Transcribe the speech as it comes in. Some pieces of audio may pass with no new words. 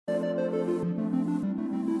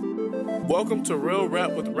Welcome to Real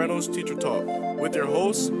Rap with Reynolds Teacher Talk with your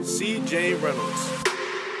host, C.J. Reynolds.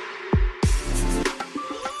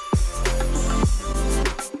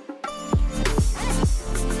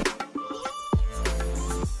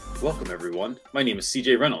 Welcome, everyone. My name is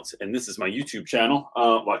C.J. Reynolds, and this is my YouTube channel.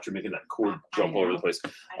 Watch, you're making that cord jump all over the place.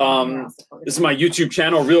 This is my YouTube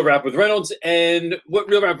channel, Real Rap with Reynolds, and what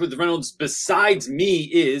Real Rap with Reynolds, besides me,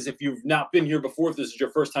 is, if you've not been here before, if this is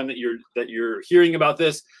your first time that you're hearing about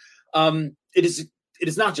this, it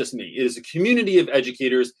is not just me. It is a community of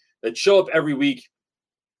educators that show up every week,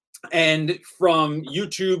 and from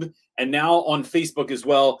YouTube and now on Facebook as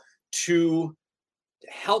well, to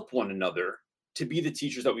help one another to be the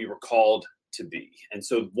teachers that we were called to be. And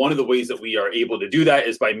so one of the ways that we are able to do that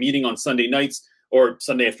is by meeting on Sunday nights or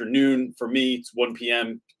Sunday afternoon. For me, it's 1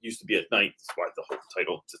 p.m. Used to be at night. That's why the whole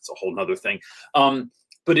title, it's a whole nother thing.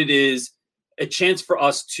 But it is a chance for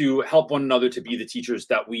us to help one another to be the teachers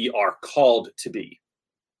that we are called to be.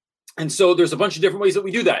 And so there's a bunch of different ways that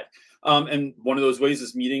we do that. And one of those ways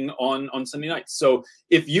is meeting on Sunday nights. So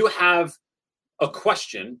if you have a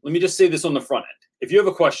question, let me just say this on the front end. If you have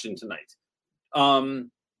a question tonight, you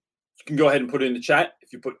can go ahead and put it in the chat.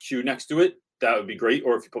 If you put Q next to it, that would be great.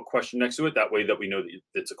 Or if you put question next to it, that way that we know that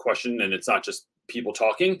it's a question and it's not just people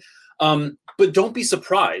talking. But don't be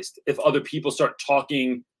surprised if other people start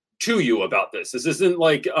talking to you about this. This isn't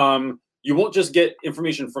like, you won't just get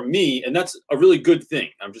information from me, and that's a really good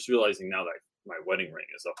thing. I'm just realizing now that my wedding ring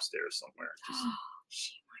is upstairs somewhere.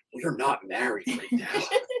 We're not married right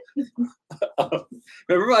now.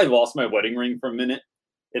 Remember I lost my wedding ring for a minute?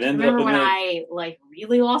 It ended up in when I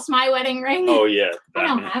really lost my wedding ring? Oh yeah, I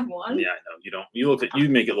don't have one. Yeah, I know you don't. You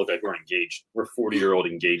make it look like we're engaged. We're 40-year-old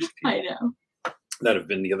engaged people. I know that have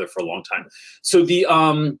been together for a long time. So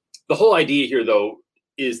the whole idea here though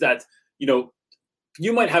is that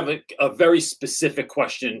you might have a very specific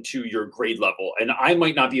question to your grade level, and I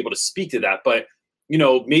might not be able to speak to that, but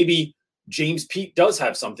maybe James Pete does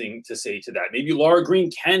have something to say to that. Maybe Laura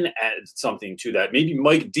Green can add something to that. Maybe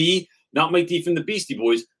Mike D. Not Mike D from the Beastie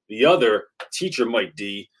Boys, the other teacher, Mike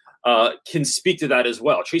D, can speak to that as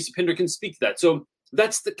well. Tracy Pinder can speak to that. So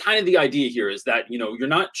that's the kind of the idea here, is that, you're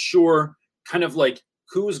not sure kind of like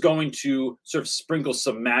who's going to sort of sprinkle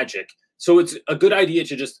some magic. So it's a good idea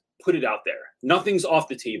to just put it out there. Nothing's off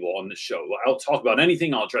the table on this show. I'll talk about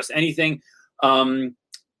anything. I'll address anything that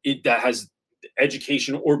has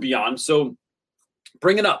education or beyond. So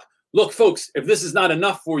bring it up. Look, folks, if this is not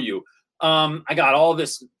enough for you, I got all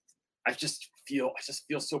this. I just feel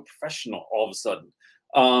so professional all of a sudden.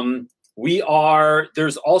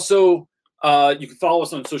 There's also, you can follow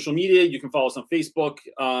us on social media. You can follow us on Facebook,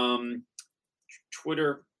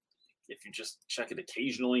 Twitter, if you just check it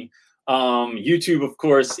occasionally, YouTube, of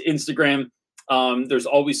course, Instagram. There's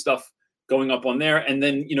always stuff going up on there. And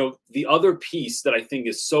then, the other piece that I think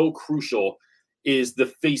is so crucial is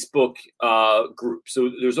the Facebook group. So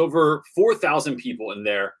there's over 4,000 people in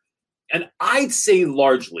there. And I'd say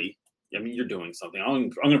largely, you're doing something. I'm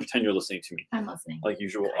going to pretend you're listening to me. I'm listening. Like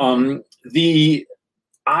usual.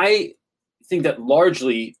 I think that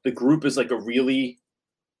largely the group is like a really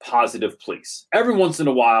positive place. Every once in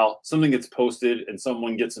a while, something gets posted and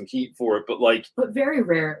someone gets some heat for it, but very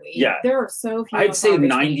rarely. Yeah. There are so few. I'd say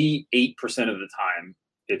 98% of the time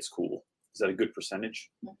it's cool. Is that a good percentage?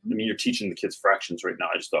 Mm-hmm. You're teaching the kids fractions right now.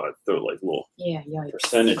 I just thought I'd throw like a little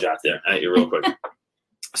percentage out there at you real quick.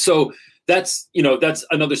 So that's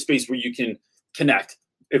another space where you can connect.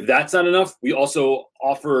 If that's not enough, we also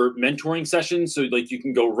offer mentoring sessions. So like you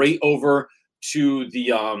can go right over to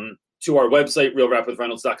the to our website,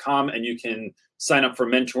 realrapwithreynolds.com, and you can sign up for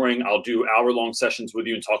mentoring. I'll do hour-long sessions with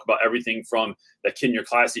you and talk about everything from that kid in your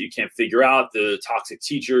class that you can't figure out, the toxic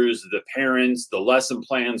teachers, the parents, the lesson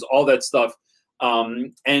plans, all that stuff,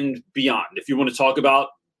 and beyond. If you want to talk about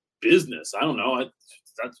business, I don't know.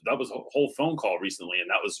 That was a whole phone call recently, and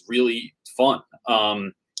that was really fun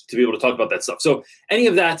to be able to talk about that stuff. So any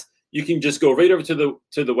of that, you can just go right over to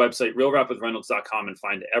the website, realrapwithreynolds.com, and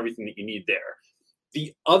find everything that you need there.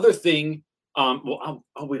 The other thing, I'll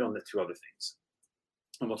wait on the two other things,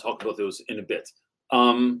 and we'll talk about those in a bit.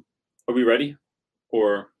 Are we ready,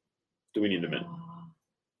 or do we need a minute?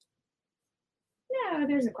 No,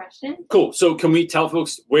 there's a question. Cool. So can we tell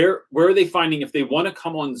folks where are they finding, if they want to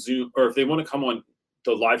come on Zoom, or if they want to come on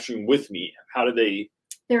the live stream with me, how do they?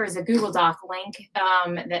 There is a Google Doc link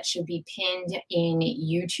that should be pinned in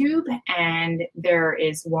YouTube, and there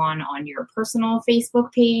is one on your personal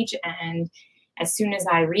Facebook page. And as soon as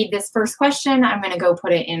I read this first question, I'm going to go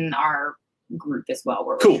put it in our group as well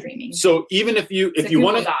where we're streaming. So even if you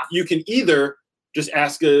want to, you can either just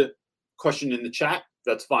ask a question in the chat.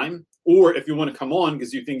 That's fine. Or if you want to come on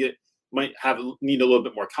because you think might need a little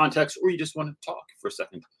bit more context, or you just want to talk for a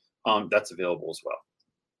second, that's available as well.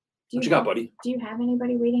 What you got, buddy? Do you have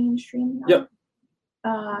anybody waiting in stream? Yep.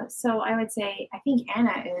 So I would say, I think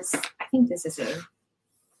Anna is, I think this is a,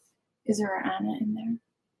 is there an Anna in there?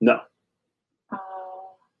 No.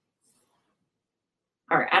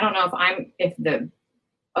 All right, I don't know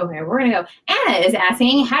okay, we're gonna go. Anna is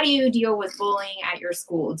asking, how do you deal with bullying at your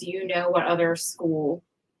school? Do you know what other schools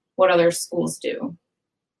do?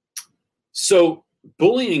 So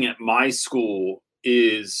bullying at my school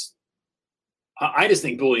is, I just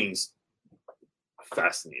think bullying's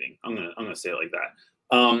fascinating. I'm gonna say it like that.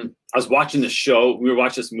 I was watching the show. We were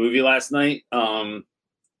watching this movie last night.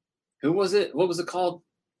 Who was it? What was it called?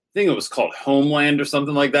 I think it was called Homeland or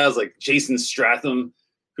something like that. It was like Jason Statham,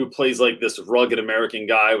 who plays like this rugged American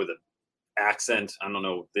guy with an accent. I don't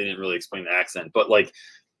know. They didn't really explain the accent, but like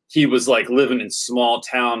he was like living in small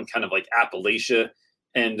town, kind of like Appalachia.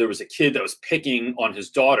 And there was a kid that was picking on his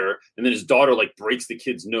daughter, and then his daughter like breaks the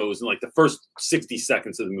kid's nose in like the first 60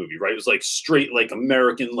 seconds of the movie, right? It was like straight, like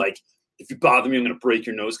American, like if you bother me, I'm going to break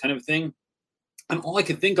your nose kind of thing. And all I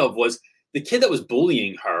could think of was the kid that was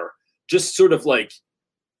bullying her, just sort of like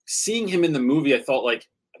seeing him in the movie. I thought like,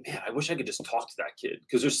 man, I wish I could just talk to that kid,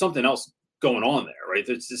 because there's something else going on there, right?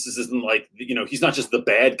 This isn't like, you know, he's not just the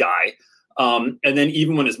bad guy. And then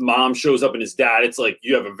even when his mom shows up and his dad, it's like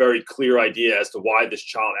you have a very clear idea as to why this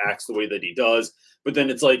child acts the way that he does. But then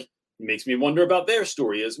it's like, it makes me wonder about their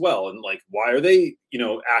story as well. And like, why are they, you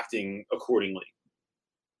know, acting accordingly?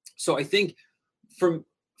 So I think for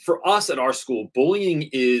us at our school, bullying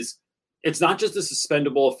it's not just a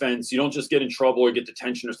suspendable offense. You don't just get in trouble or get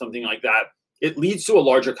detention or something like that. It leads to a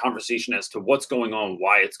larger conversation as to what's going on,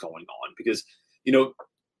 why it's going on. Because, you know,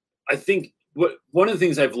 I think one of the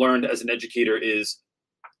things I've learned as an educator is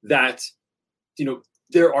that, you know,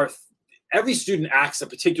 every student acts a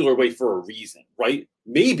particular way for a reason, right?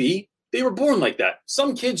 Maybe they were born like that.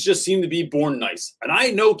 Some kids just seem to be born nice. And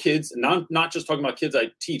I know kids, and I'm not just talking about kids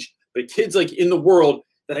I teach, but kids like in the world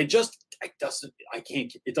that I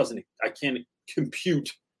can't compute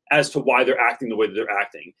as to why they're acting the way that they're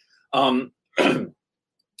acting.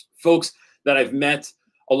 Folks that I've met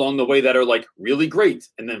along the way that are like really great,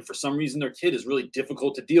 and then for some reason their kid is really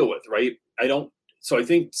difficult to deal with, right? So I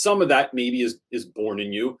think some of that maybe is born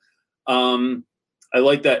in you. I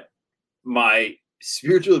like that my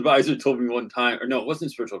spiritual advisor told me one time, or no, it wasn't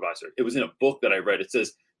a spiritual advisor. It was in a book that I read. It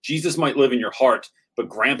says, Jesus might live in your heart, but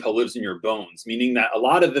grandpa lives in your bones, meaning that a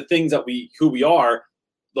lot of the things that who we are,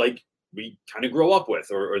 like we kind of grow up with,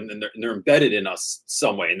 and they're embedded in us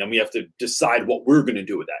some way. And then we have to decide what we're going to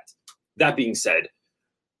do with that. That being said,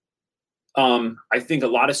 I think a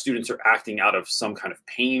lot of students are acting out of some kind of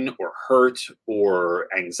pain or hurt or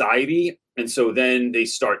anxiety. And so then they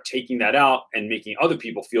start taking that out and making other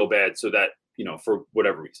people feel bad so that, you know, for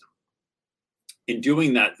whatever reason. In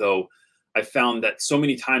doing that, though, I found that so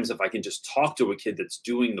many times if I can just talk to a kid that's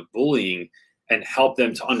doing the bullying and help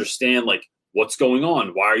them to understand, like, what's going on?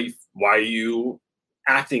 Why are you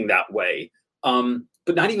acting that way?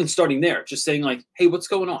 But not even starting there, just saying like, hey, what's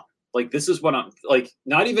going on? Like, this is what I'm like,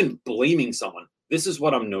 not even blaming someone. This is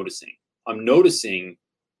what I'm noticing. I'm noticing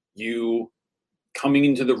you coming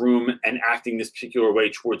into the room and acting this particular way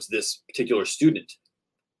towards this particular student.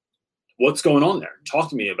 What's going on there? Talk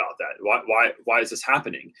to me about that. Why is this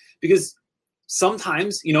happening? Because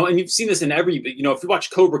sometimes, you know, and you've seen this in every, you know, if you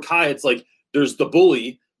watch Cobra Kai, it's like there's the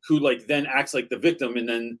bully who like then acts like the victim, and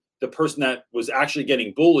then the person that was actually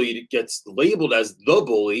getting bullied gets labeled as the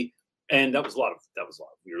bully. And that was a lot of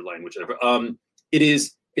weird language.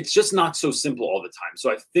 It's just not so simple all the time.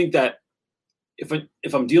 So I think that if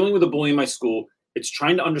I'm dealing with a bully in my school, it's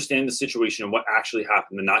trying to understand the situation and what actually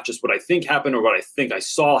happened, and not just what I think happened or what I think I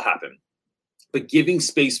saw happen, but giving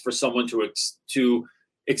space for someone to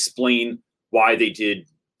explain why they did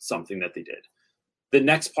something that they did. The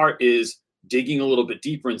next part is digging a little bit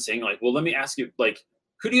deeper and saying like, well, let me ask you, like,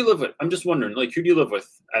 who do you live with? I'm just wondering, like, who do you live with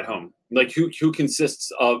at home? Like, who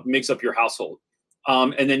makes up your household?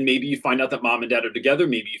 And then maybe you find out that mom and dad are together.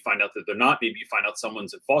 Maybe you find out that they're not. Maybe you find out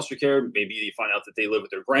someone's in foster care. Maybe you find out that they live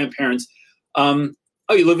with their grandparents. Oh,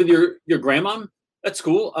 you live with your grandmom? That's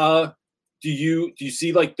cool. Do you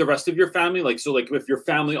see like the rest of your family? Like, so like if your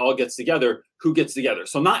family all gets together, who gets together?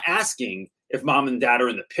 So I'm not asking if mom and dad are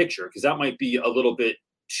in the picture, because that might be a little bit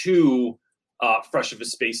too fresh of a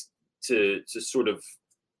space to sort of,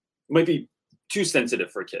 might be too sensitive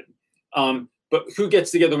for a kid. But who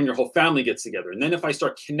gets together when your whole family gets together? And then if I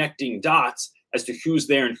start connecting dots as to who's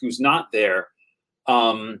there and who's not there,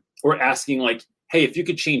 or asking like, hey, if you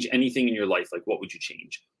could change anything in your life, like what would you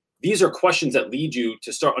change? these are questions that lead you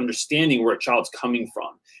to start understanding where a child's coming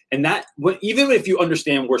from. And that, even if you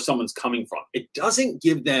understand where someone's coming from, it doesn't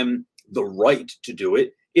give them the right to do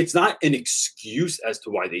it. It's not an excuse as to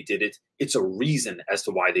why they did it. It's a reason as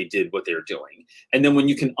to why they did what they're doing. And then when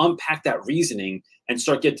you can unpack that reasoning and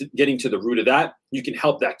start getting to the root of that, you can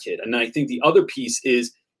help that kid. And I think the other piece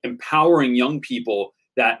is empowering young people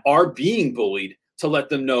that are being bullied to let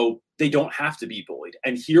them know they don't have to be bullied.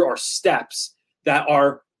 And here are steps that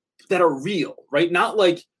are real, right? Not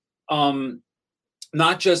like,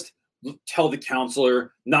 not just tell the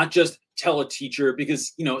counselor, not just tell a teacher,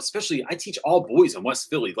 because, you know, especially I teach all boys in West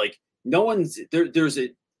Philly. Like no one's there. There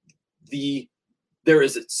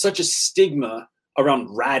is such a stigma around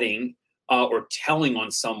ratting or telling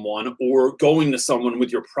on someone or going to someone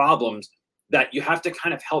with your problems that you have to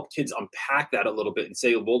kind of help kids unpack that a little bit and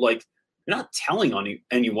say, well, like, you're not telling on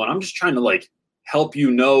anyone. I'm just trying to like help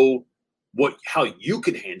you know how you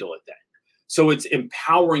could handle it then. So it's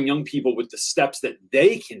empowering young people with the steps that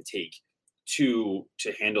they can take to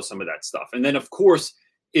handle some of that stuff. And then of course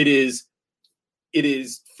it is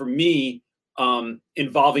for me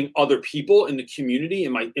involving other people in the community,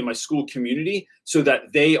 in my school community, so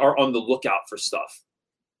that they are on the lookout for stuff.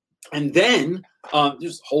 And then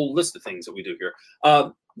there's a whole list of things that we do here.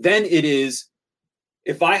 Then it is,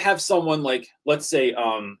 if I have someone like, let's say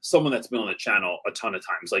someone that's been on the channel a ton of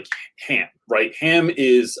times, like Ham, right?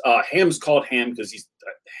 Ham's called Ham because he's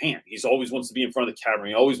Ham. He's always wants to be in front of the camera.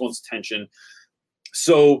 He always wants attention.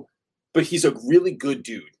 So, but he's a really good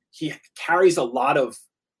dude. He carries a lot of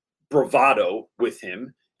bravado with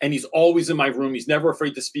him, and he's always in my room. He's never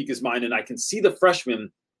afraid to speak his mind. And I can see the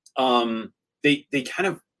freshmen, they kind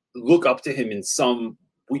of look up to him in some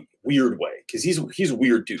weird way, because he's a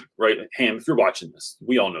weird dude, right? Ham, if you're watching this,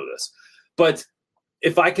 we all know this. But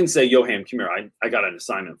if I can say, yo, Ham, come here, I got an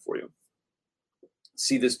assignment for you.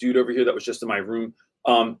 See this dude over here that was just in my room?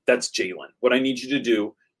 That's Jalen. What I need you to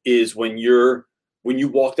do is when you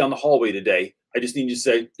walk down the hallway today, I just need you to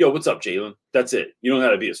say, yo, what's up, Jalen? That's it. You don't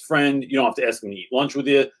have to be his friend. You don't have to ask him to eat lunch with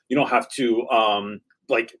you. You don't have to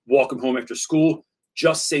like walk him home after school.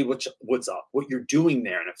 Just say what's up, what you're doing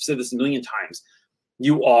there. And I've said this a million times.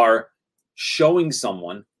 You are showing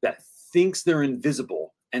someone that thinks they're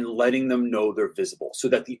invisible and letting them know they're visible, so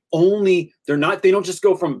that they don't just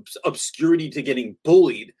go from obscurity to getting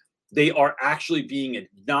bullied. They are actually being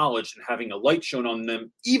acknowledged and having a light shown on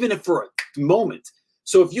them, even if for a moment.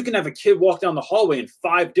 So if you can have a kid walk down the hallway and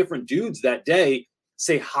 5 different dudes that day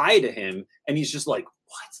say hi to him, and he's just like,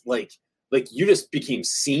 what? Like you just became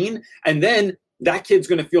seen. And then that kid's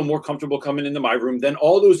going to feel more comfortable coming into my room. Then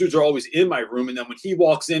all those dudes are always in my room. And then when he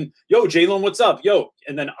walks in, yo, Jalen, what's up? Yo.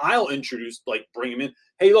 And then I'll introduce, like, bring him in.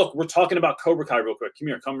 Hey, look, we're talking about Cobra Kai real quick. Come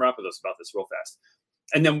here, come rap with us about this real fast.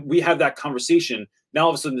 And then we have that conversation. Now, all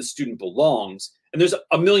of a sudden, the student belongs. And there's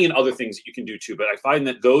a million other things that you can do too. But I find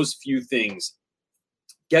that those few things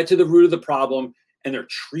get to the root of the problem, and they're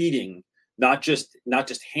treating, not just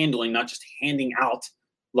handling, not just handing out,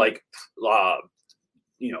 like,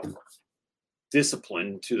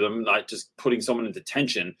 discipline to them, not just putting someone in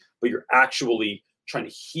detention, but you're actually trying to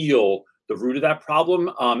heal the root of that problem,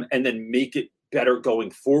 and then make it better going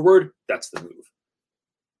forward. That's the move.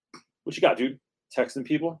 What you got, dude? Texting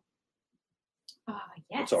people?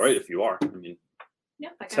 Yes. It's all right if you are. I mean,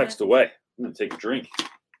 nope, text away. I'm gonna take a drink.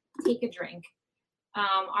 Take a drink.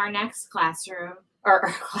 Our next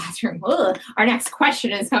our next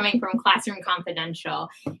question is coming from Classroom Confidential.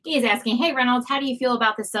 He is asking, hey, Reynolds, how do you feel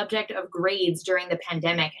about the subject of grades during the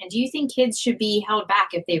pandemic? And do you think kids should be held back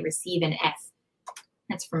if they receive an F?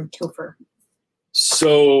 That's from Topher.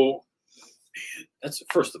 So that's,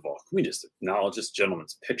 first of all, can we just acknowledge this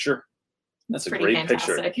gentleman's picture? That's a great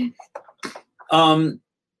fantastic picture.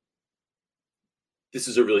 This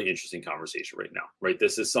is a really interesting conversation right now, right?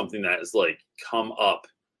 This is something that has like come up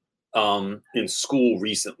in school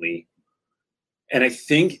recently. And I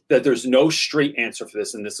think that there's no straight answer for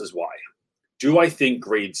this, and this is why. Do I think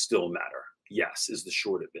grades still matter? Yes, is the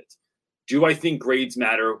short of it. Do I think grades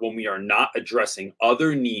matter when we are not addressing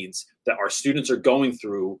other needs that our students are going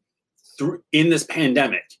through in this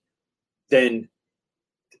pandemic? Then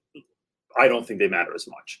I don't think they matter as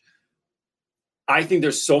much. I think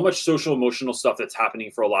there's so much social emotional stuff that's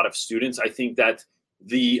happening for a lot of students. I think that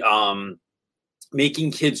the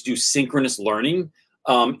making kids do synchronous learning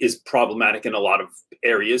is problematic in a lot of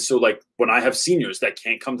areas. So like when I have seniors that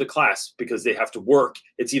can't come to class because they have to work,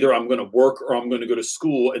 it's either I'm going to work or I'm going to go to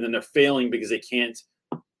school, and then they're failing because they can't,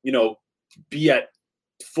 be at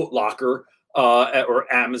Foot Locker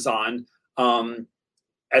or Amazon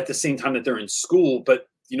at the same time that they're in school. But,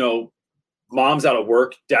 mom's out of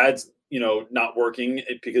work, dad's not working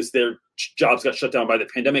because their jobs got shut down by the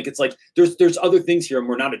pandemic. It's like there's other things here, and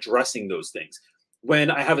we're not addressing those things.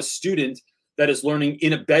 When I have a student that is learning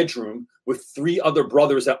in a bedroom with 3 other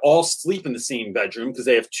brothers that all sleep in the same bedroom because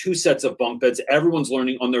they have 2 sets of bunk beds, everyone's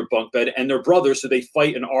learning on their bunk bed, and they're brothers, so they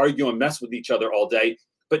fight and argue and mess with each other all day.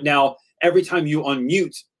 But now every time you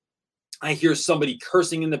unmute, I hear somebody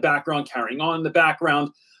cursing in the background, carrying on in the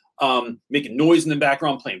background, making noise in the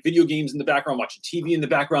background, playing video games in the background, watching TV in the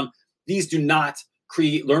background. These do not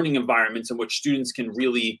create learning environments in which students can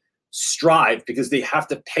really strive because they have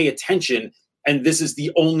to pay attention. And this is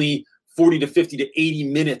the only 40 to 50 to 80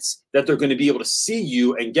 minutes that they're going to be able to see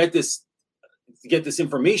you and get this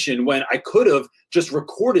information, when I could have just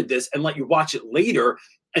recorded this and let you watch it later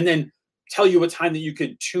and then tell you a time that you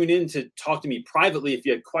could tune in to talk to me privately if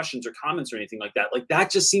you had questions or comments or anything like that. Like,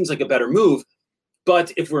 that just seems like a better move.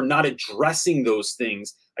 But if we're not addressing those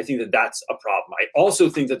things, I think that that's a problem. I also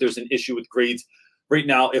think that there's an issue with grades right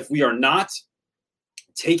now if we are not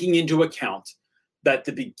taking into account that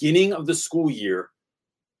the beginning of the school year,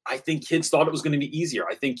 I think kids thought it was going to be easier.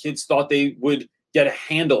 I think kids thought they would get a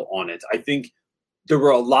handle on it. I think there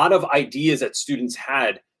were a lot of ideas that students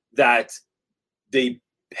had that they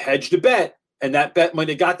hedged a bet, and that bet might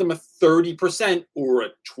have got them a 30% or a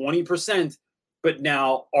 20%. But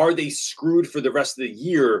now, are they screwed for the rest of the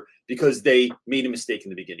year because they made a mistake in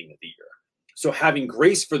the beginning of the year? So having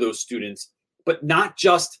grace for those students, but not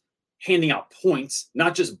just handing out points,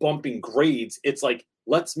 not just bumping grades. It's like,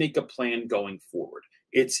 let's make a plan going forward.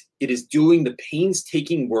 It is doing the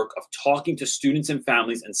painstaking work of talking to students and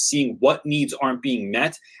families and seeing what needs aren't being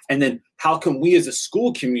met. And then how can we as a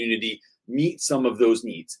school community meet some of those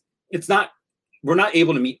needs? We're not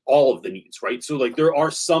able to meet all of the needs, right? So like, there are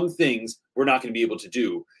some things we're not going to be able to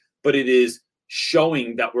do, but it is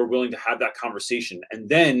showing that we're willing to have that conversation. And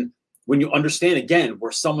then when you understand again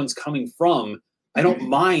where someone's coming from, I don't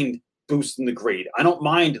mind boosting the grade. I don't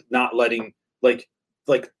mind not letting like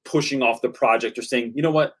pushing off the project or saying, you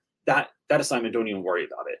know what, that assignment, don't even worry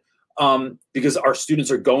about it. Because our students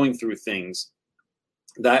are going through things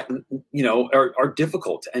that, are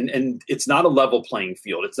difficult, and it's not a level playing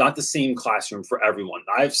field. It's not the same classroom for everyone.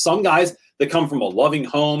 I have some guys that come from a loving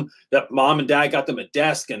home that mom and dad got them a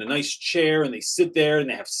desk and a nice chair, and they sit there and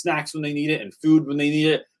they have snacks when they need it and food when they need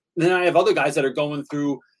it. And then I have other guys that are going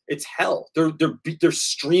through, it's hell. They're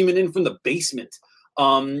streaming in from the basement.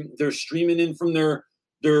 They're streaming in from their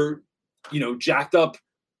jacked up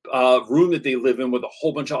room that they live in with a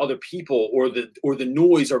whole bunch of other people, or the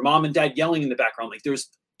noise, or mom and dad yelling in the background.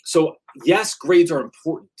 So yes, grades are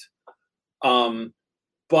important,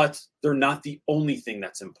 but they're not the only thing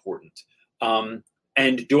that's important.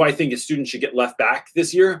 And do I think a student should get left back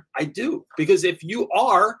this year? I do, because if you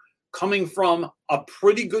are coming from a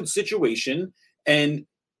pretty good situation and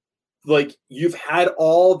like you've had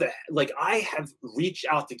all the, like, I have reached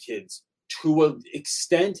out to kids to an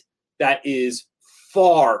extent that is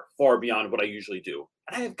far, far beyond what I usually do.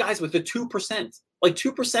 And I have guys with the 2%. Like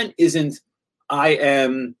 2% isn't, I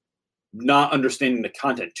am not understanding the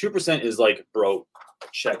content. 2% is like, bro,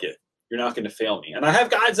 check it. You're not going to fail me. And I have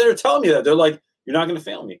guys that are telling me that. They're like, you're not going to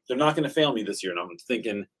fail me. They're not going to fail me this year. And I'm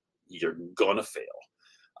thinking, you're going to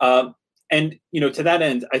fail. And, to that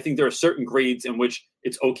end, I think there are certain grades in which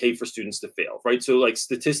it's okay for students to fail, right? So like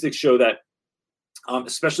statistics show that,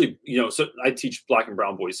 especially, so I teach black and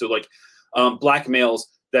brown boys. So like black males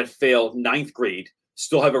that fail 9th grade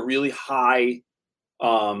still have a really high,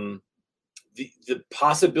 the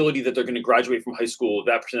possibility that they're going to graduate from high school,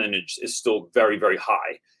 that percentage is still very, very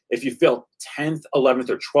high. If you fail 10th, 11th,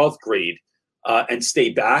 or 12th grade and stay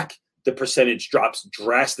back, the percentage drops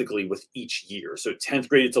drastically with each year. So 10th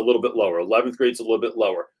grade, it's a little bit lower. 11th grade, it's a little bit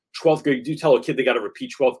lower. 12th grade, you tell a kid they got to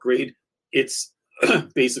repeat 12th grade, it's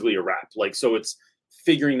basically a wrap. Like, so it's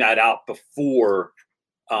figuring that out before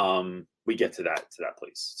we get to that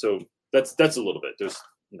place. So that's a little bit. There's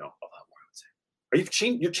a lot more I would say.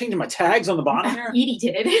 You're changing my tags on the bottom here? Edie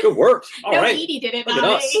did it. Good work. All right. Edie did it. Look at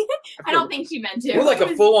us. I don't think she meant to. We're like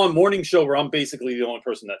a full-on morning show where I'm basically the only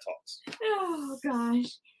person that talks. Oh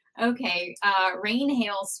gosh. Okay, Rain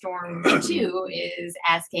Hailstorm 2 is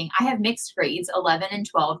asking, I have mixed grades, 11 and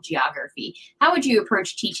 12 geography. How would you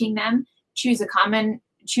approach teaching them? Choose a common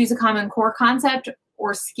core concept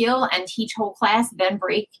or skill and teach whole class, then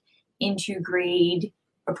break into grade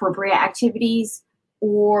appropriate activities,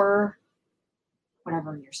 or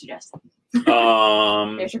whatever you're suggesting.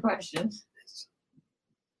 There's your question.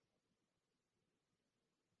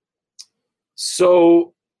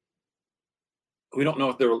 So we don't know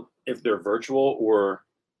if they're virtual or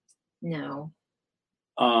no.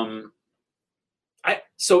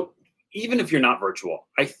 So even if you're not virtual,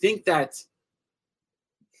 I think that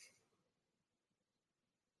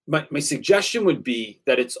my suggestion would be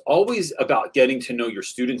that it's always about getting to know your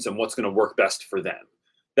students and what's going to work best for them.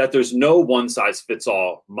 That there's no one size fits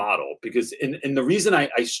all model, because and the reason I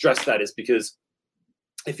stress that is because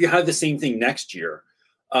if you have the same thing next year,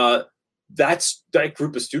 that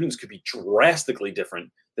group of students could be drastically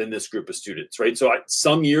different than this group of students, right? So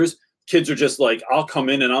some years kids are just like, I'll come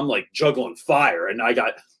in and I'm like juggling fire, and I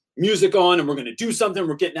got music on and we're going to do something.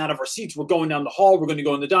 We're getting out of our seats. We're going down the hall. We're going to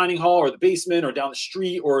go in the dining hall or the basement or down the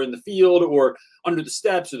street or in the field or under the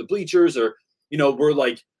steps or the bleachers, or, you know, we're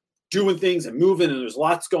like doing things and moving, and there's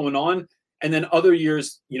lots going on. And then other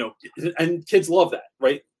years, you know, and kids love that,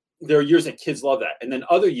 right? There are years that kids love that. And then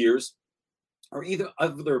other years, or either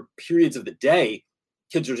other periods of the day,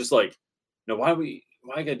 kids are just like, no, why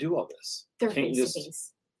I gotta do all this? They're face to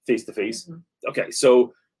face. Face to face. Okay,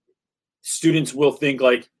 so students will think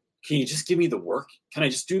like, can you just give me the work? Can I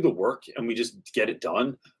just do the work and we just get it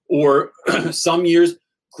done? Or some years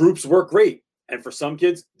groups work great, and for some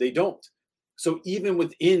kids they don't. So even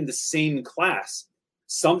within the same class,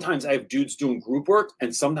 sometimes I have dudes doing group work,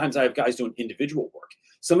 and sometimes I have guys doing individual work.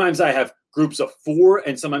 Sometimes I have groups of 4,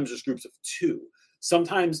 and sometimes there's groups of 2.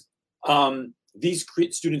 Sometimes these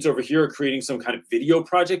students over here are creating some kind of video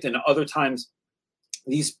project, and other times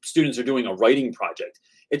these students are doing a writing project.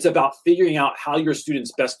 It's about figuring out how your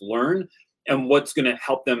students best learn and what's going to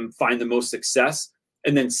help them find the most success,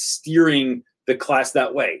 and then steering the class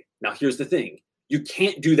that way. Now, here's the thing. You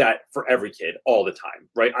can't do that for every kid all the time,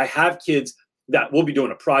 right? I have kids that will be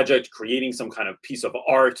doing a project, creating some kind of piece of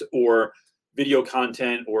art or video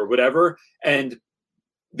content or whatever, and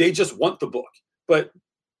they just want the book. But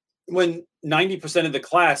when 90% of the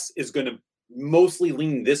class is going to mostly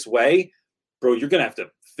lean this way, bro, you're going to have to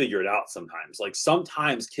figure it out sometimes. Like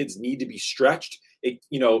sometimes kids need to be stretched.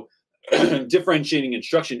 You know, differentiating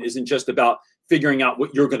instruction isn't just about figuring out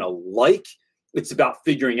what you're going to like. It's about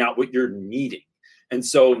figuring out what you're needing. And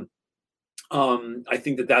so I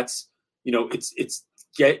think that's, you know, it's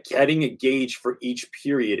getting a gauge for each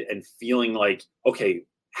period and feeling like, okay,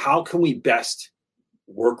 how can we best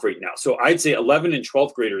work right now? So I'd say 11 and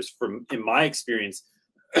 12th graders, in my experience,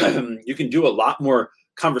 you can do a lot more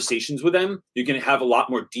conversations with them. You can have a lot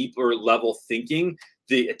more deeper level thinking.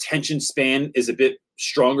 The attention span is a bit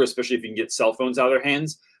stronger, especially if you can get cell phones out of their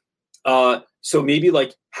hands. So maybe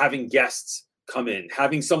like having guests come in,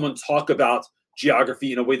 having someone talk about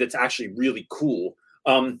geography in a way that's actually really cool.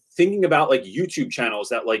 Thinking about like YouTube channels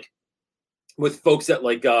that like with folks that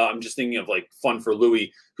like, I'm just thinking of like Fun for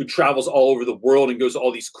Louie, who travels all over the world and goes to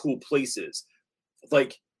all these cool places.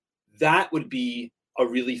 Like that would be a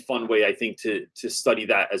really fun way, I think, to study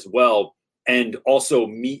that as well. And also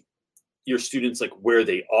meet your students like where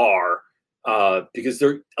they are, because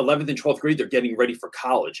they're 11th and 12th grade, they're getting ready for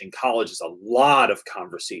college, and college is a lot of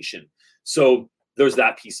conversation. So there's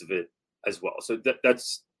that piece of it as well. So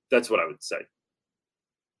that's what I would say.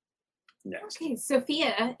 Next. Okay,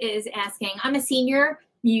 Sophia is asking, I'm a senior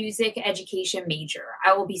music education major.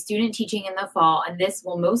 I will be student teaching in the fall, and this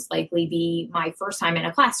will most likely be my first time in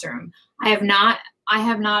a classroom. I have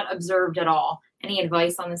not observed at all. Any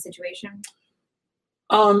advice on the situation?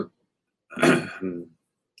 Let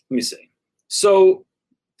me see. So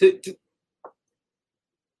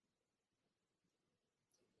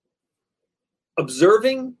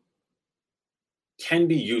observing can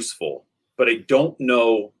be useful, but I don't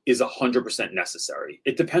know is 100% necessary.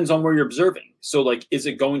 It depends on where you're observing. So like, is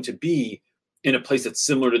it going to be in a place that's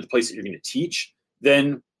similar to the place that you're going to teach?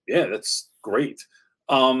 Then yeah, that's great.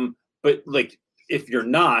 But like, if you're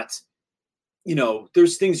not, you know,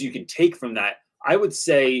 there's things you can take from that. I would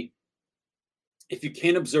say if you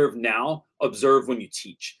can't observe now, observe when you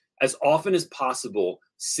teach. As often as possible,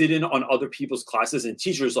 sit in on other people's classes, and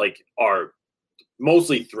teachers like are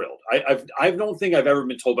mostly thrilled. I don't think I've ever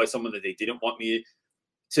been told by someone that they didn't want me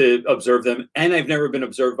to observe them. And I've never been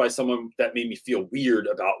observed by someone that made me feel weird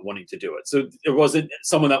about wanting to do it. So it wasn't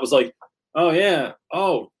someone that was like, oh yeah,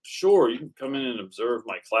 oh sure, you can come in and observe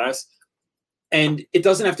my class. And it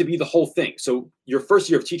doesn't have to be the whole thing. So your first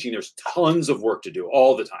year of teaching, there's tons of work to do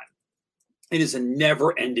all the time. It is a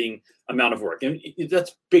never ending amount of work. And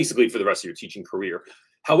that's basically for the rest of your teaching career.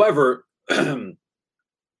 However,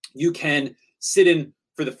 you can sit in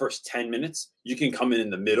for the first 10 minutes. You can come in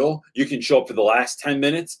the middle. You can show up for the last 10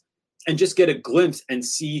 minutes and just get a glimpse and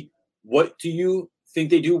see, what do you think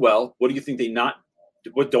they do well? What do you think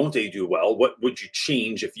what don't they do well? What would you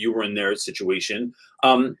change if you were in their situation?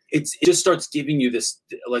 It just starts giving you this,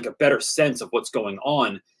 like a better sense of what's going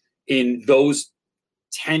on in those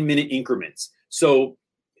 10-minute increments. So,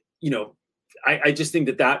 you know, I just think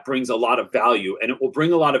that that brings a lot of value, and it will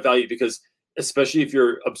bring a lot of value because especially if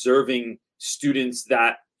you're observing students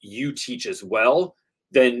that you teach as well,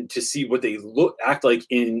 then to see what they act like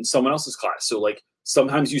in someone else's class. So like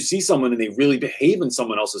sometimes you see someone and they really behave in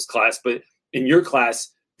someone else's class, but in your class,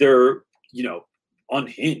 they're, you know,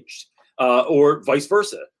 unhinged, or vice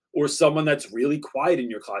versa. Or someone that's really quiet in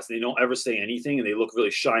your class, and they don't ever say anything and they look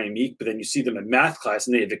really shy and meek, but then you see them in math class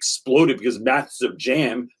and they have exploded because math is a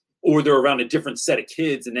jam, or they're around a different set of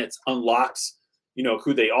kids and it unlocks, you know,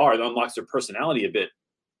 who they are. It unlocks their personality a bit.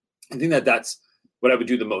 I think that that's what I would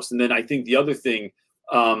do the most. And then I think the other thing,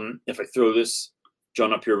 if I throw this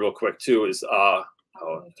John up here real quick too, is sorry.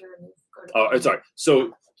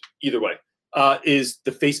 So either way, is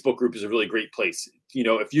the Facebook group is a really great place. You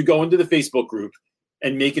know, if you go into the Facebook group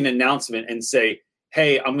and make an announcement and say,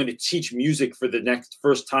 hey, I'm going to teach music for the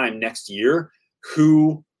first time next year.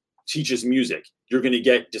 Who teaches music? You're going to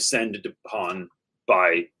get descended upon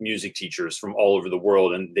by music teachers from all over the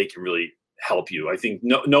world, and they can really help you. I think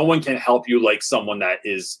no one can help you like someone that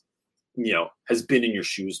is, you know, has been in your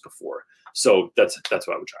shoes before. So that's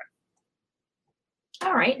what I would try.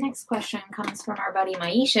 All right. Next question comes from our buddy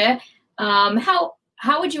Maisha.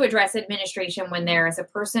 How would you address administration when there is a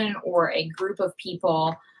person or a group of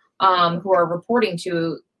people who are reporting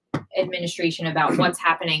to administration about what's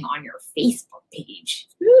happening on your Facebook page?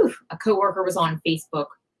 Whew, a coworker was on Facebook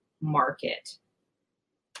Market.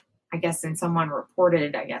 I guess, and someone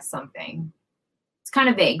reported, something. It's kind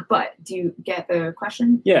of vague, but do you get the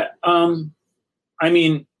question? Yeah. I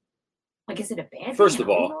mean, like, is it a bad first thing, of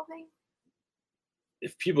all,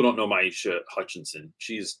 if people don't know Maisha Hutchinson,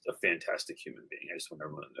 she's a fantastic human being. I just want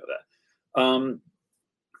everyone to know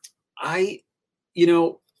that. You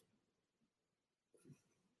know,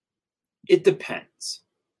 it depends.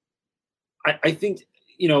 I think,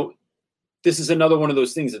 you know, this is another one of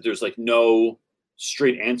those things that there's like no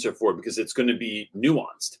straight answer for, because it's going to be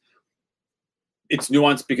nuanced. It's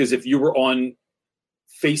nuanced because if you were on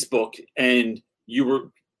Facebook and you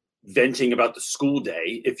were venting about the school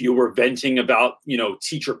day, if you were venting about, you know,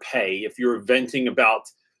 teacher pay, if you're venting about,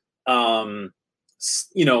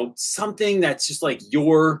 you know, something that's just like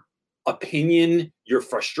your opinion, your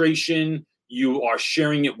frustration, you are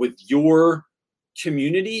sharing it with your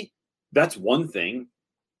community, that's one thing.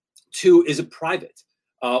 Two, is it private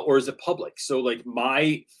or is it public? So like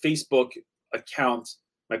my Facebook account,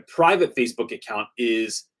 my private Facebook account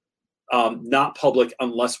is not public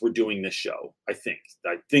unless we're doing this show. I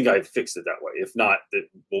think I've fixed it that way. If not, that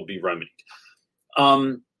will be remedied.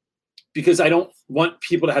 Because I don't want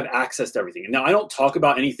people to have access to everything. Now, I don't talk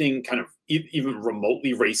about anything kind of even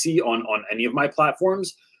remotely racy on any of my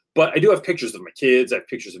platforms, but I do have pictures of my kids. I have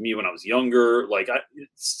pictures of me when I was younger. Like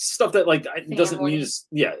stuff that like doesn't mean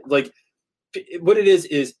like what it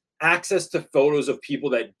is access to photos of people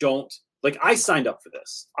that don't like. I signed up for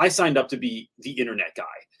this. I signed up to be the internet guy.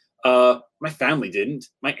 My family didn't.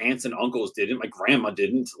 My aunts and uncles didn't. My grandma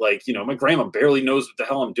didn't. Like, you know, my grandma barely knows what the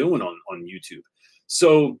hell I'm doing on YouTube.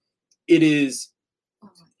 So it is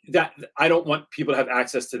that I don't want people to have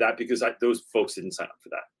access to that because those folks didn't sign up for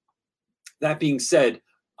that. That being said,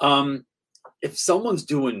 if someone's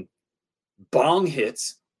doing bong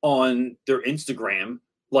hits on their Instagram,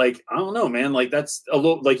 like, I don't know, man, like that's a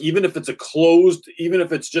little, like, even if it's even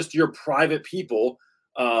if it's just your private people,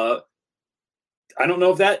 I don't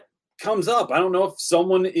know if that comes up. I don't know if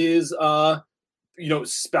someone is, you know,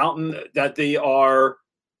 spouting that they are,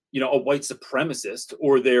 you know, a white supremacist,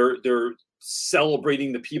 or they're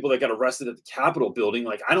celebrating the people that got arrested at the Capitol building.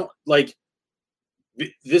 Like, I don't like,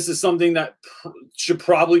 this is something that should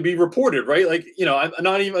probably be reported, right? Like, you know, I'm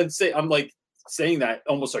not even I'm like saying that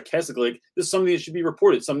almost sarcastically. Like, this is something that should be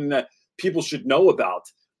reported, something that people should know about,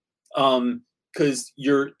 because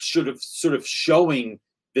you're sort of showing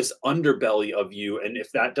this underbelly of you. And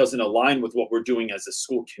if that doesn't align with what we're doing as a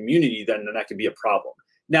school community, then that can be a problem.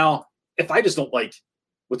 Now, if I just don't like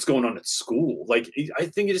what's going on at school, like, I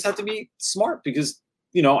think you just have to be smart, because,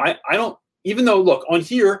 you know, I don't, even though, look, on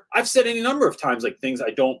here, I've said any number of times, like, things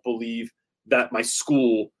I don't believe that my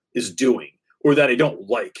school is doing, or that I don't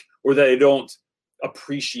like, or that I don't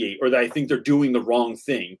appreciate, or that I think they're doing the wrong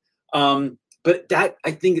thing. But that,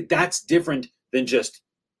 I think that's different than just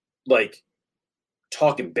like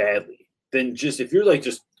talking badly. Than just, if you're like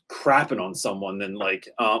just crapping on someone, then like,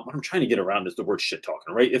 what I'm trying to get around is the word shit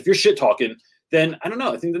talking, right? If you're shit talking, then I don't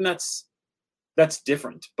know. I think then that's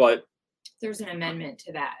different. But there's an amendment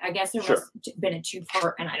to that. I guess there Sure. must been a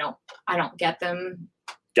two-part, and I don't get them.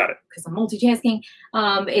 Got it. Because I'm multitasking.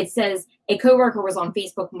 It says a coworker was on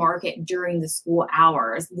Facebook Market during the school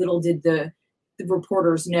hours. Little did the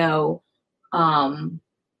reporters know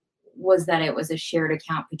was that it was a shared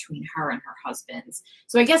account between her and her husband's.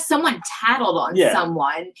 So I guess someone tattled on Yeah.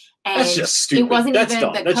 someone, and That's just stupid. it wasn't That's even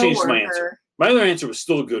dumb. the That changes my answer. coworker. My other answer was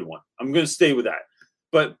still a good one. I'm going to stay with that.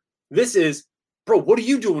 But this is, bro, what are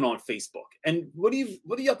you doing on Facebook? And what are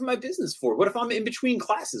you up in my business for? What if I'm in between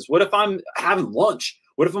classes? What if I'm having lunch?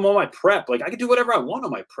 What if I'm on my prep? Like, I can do whatever I want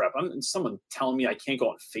on my prep. I'm someone telling me I can't go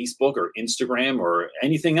on Facebook or Instagram or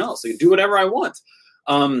anything else. I can do whatever I want.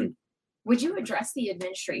 Would you address the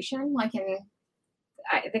administration, like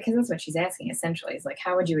because that's what she's asking essentially, is like,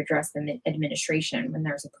 how would you address the administration when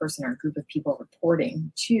there's a person or a group of people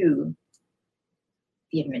reporting to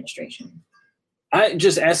the administration? I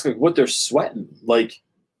just ask like what they're sweating. Like,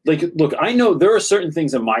 look, I know there are certain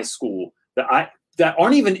things in my school that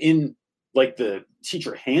aren't even in like the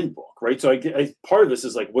teacher handbook, right? So part of this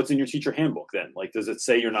is like, what's in your teacher handbook then? Like, does it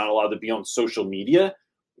say you're not allowed to be on social media?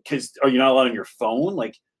 Because are you not allowed on your phone?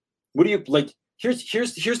 Like, what do you like? Here's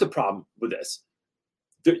the problem with this.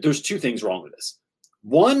 There's two things wrong with this.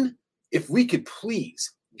 One, if we could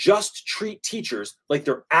please just treat teachers like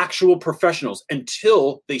they're actual professionals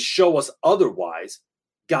until they show us otherwise.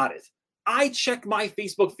 Got it. I check my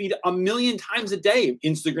Facebook feed a million times a day,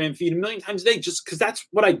 Instagram feed a million times a day, just because that's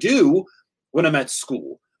what I do when I'm at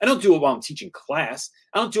school. I don't do it while I'm teaching class.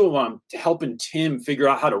 I don't do it while I'm helping Tim figure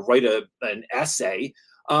out how to write an essay.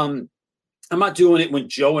 I'm not doing it when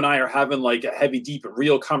Joe and I are having like a heavy, deep, and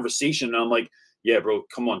real conversation. And I'm like, yeah, bro,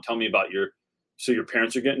 come on, tell me about your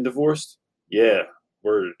parents are getting divorced? Yeah,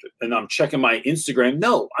 word. And I'm checking my Instagram.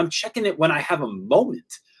 No, I'm checking it when I have a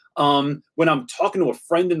moment. When I'm talking to a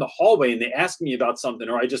friend in the hallway and they ask me about something,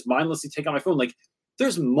 or I just mindlessly take out my phone, like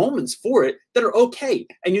there's moments for it that are okay.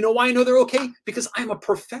 And you know why I know they're okay? Because I'm a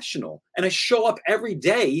professional and I show up every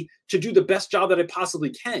day to do the best job that I possibly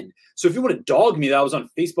can. So if you want to dog me that I was on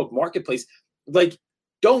Facebook Marketplace, like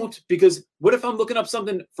don't, because what if I'm looking up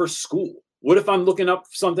something for school? What if I'm looking up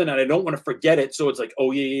something and I don't want to forget it? So it's like,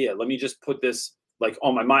 oh yeah, let me just put this like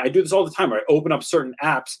on my mind. I do this all the time, where I open up certain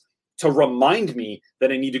apps to remind me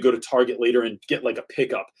that I need to go to Target later and get like a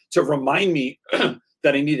pickup, to remind me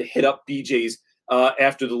that I need to hit up BJ's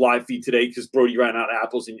after the live feed today because Brody ran out of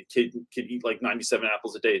apples and the kid could eat like 97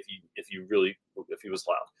 apples a day if he was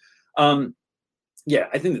loud. Yeah,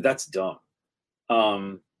 I think that's dumb.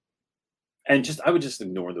 And I would just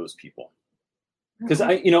ignore those people. Because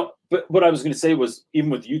but what I was going to say was, even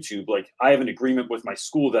with YouTube, like I have an agreement with my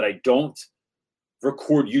school that I don't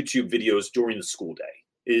record YouTube videos during the school day.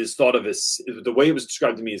 It is thought of as, the way it was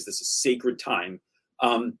described to me, is this a sacred time.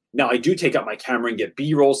 Now I do take out my camera and get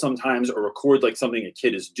B-roll sometimes, or record like something a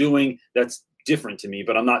kid is doing. That's different to me,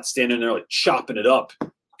 but I'm not standing there like chopping it up,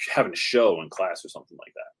 having a show in class or something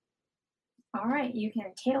like that. All right,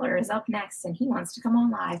 Taylor is up next and he wants to come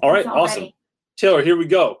on live. All right, awesome. Ready. Taylor, here we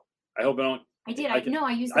go. I hope I don't. I did.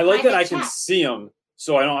 I used. I like that I can see him,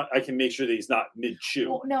 so I can make sure that he's not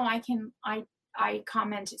mid-chew. Well, no, I can. I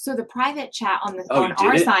comment. So the private chat on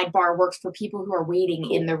our sidebar works for people who are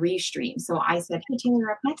waiting in the restream. So I said, "Hey, Taylor,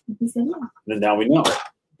 you're up next," and he said, "Yeah." And now we know.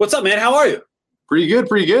 What's up, man? How are you? Pretty good.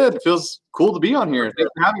 It feels cool to be on here.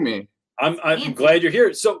 Thanks for having me. I'm glad you're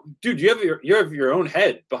here. So, dude, you have your own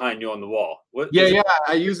head behind you on the wall. Yeah.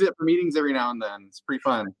 I use it for meetings every now and then. It's pretty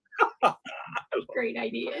fun. Great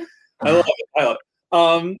idea. I love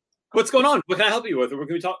it. What's going on? What can I help you with? What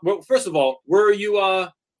can we talk? Well, first of all, where are you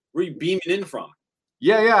beaming in from?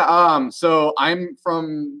 Yeah. So I'm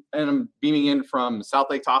beaming in from South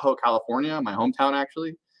Lake Tahoe, California, my hometown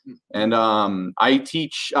actually. And I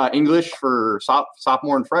teach English for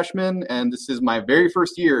sophomore and freshmen, and this is my very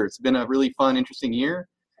first year. It's been a really fun, interesting year.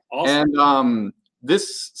 Awesome. And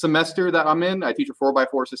this semester that I'm in, I teach a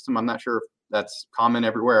 4x4 system. I'm not sure if that's common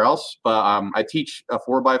everywhere else, but I teach a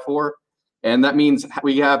 4x4. And that means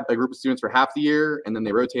we have a group of students for half the year, and then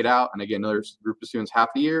they rotate out, and again, another group of students half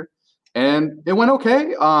the year. And it went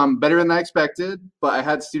okay, better than I expected, but I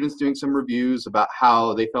had students doing some reviews about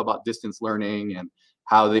how they felt about distance learning and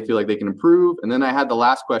how they feel like they can improve. And then I had the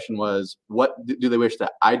last question was, what do they wish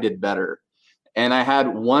that I did better? And I had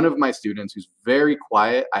one of my students who's very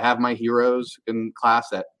quiet. I have my heroes in class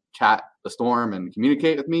that chat the storm and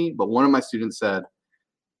communicate with me, but one of my students said,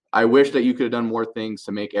 I wish that you could have done more things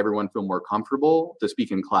to make everyone feel more comfortable to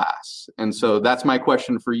speak in class. And so that's my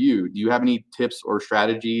question for you. Do you have any tips or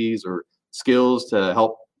strategies or skills to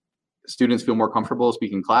help students feel more comfortable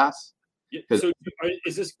speaking in class? So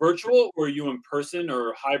is this virtual, or are you in person,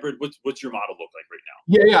 or hybrid? What's your model look like right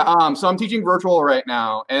now? Yeah. So I'm teaching virtual right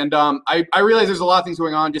now. And I realize there's a lot of things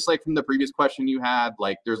going on, just like from the previous question you had.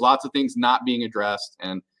 Like there's lots of things not being addressed,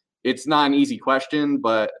 and it's not an easy question,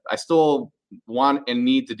 but I still want and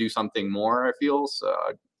need to do something more, I feel. So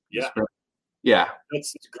yeah. Yeah.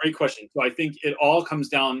 That's a great question. So I think it all comes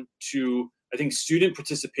down to, I think student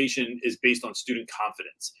participation is based on student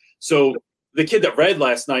confidence. So the kid that read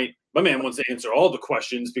last night, my man wants to answer all the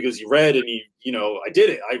questions because he read and I did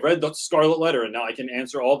it. I read the Scarlet Letter and now I can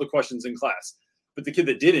answer all the questions in class. But the kid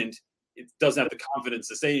that didn't, it doesn't have the confidence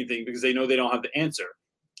to say anything because they know they don't have the answer.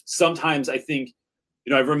 Sometimes I think,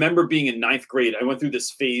 I remember being in 9th grade, I went through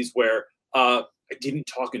this phase where I didn't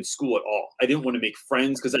talk in school at all. I didn't want to make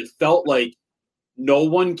friends because I felt like no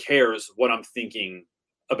one cares what I'm thinking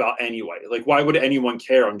about anyway. Like, why would anyone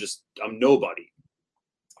care? I'm nobody.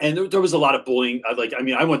 And there was a lot of bullying.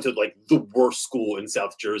 I went to like the worst school in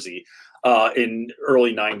South Jersey in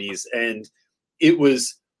early 90s. And it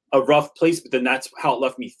was a rough place, but then that's how it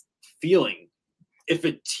left me feeling.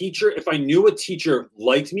 If I knew a teacher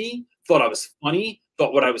liked me, thought I was funny,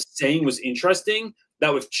 thought what I was saying was interesting,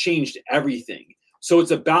 that would have changed everything. So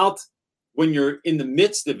it's about, when you're in the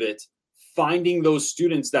midst of it, finding those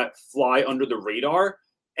students that fly under the radar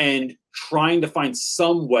and trying to find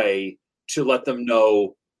some way to let them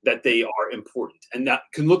know that they are important. And that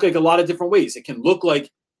can look like a lot of different ways. It can look like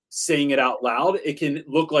saying it out loud. It can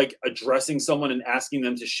look like addressing someone and asking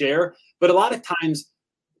them to share. But a lot of times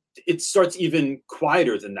it starts even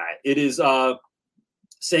quieter than that. It is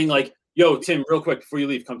saying like, yo, Tim, real quick, before you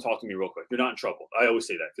leave, come talk to me real quick. You're not in trouble. I always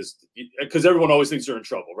say that because everyone always thinks you're in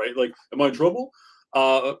trouble, right? Like, am I in trouble?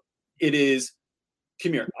 It is,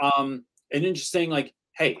 come here. And then just saying like,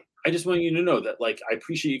 hey, I just want you to know that like, I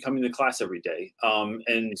appreciate you coming to class every day.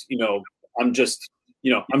 And I'm just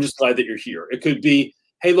glad that you're here. It could be,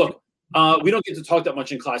 hey, look, we don't get to talk that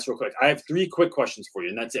much in class real quick. I have 3 quick questions for you,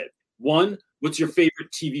 and that's it. 1, what's your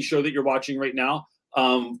favorite TV show that you're watching right now?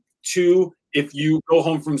 2, if you go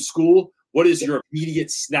home from school, what is your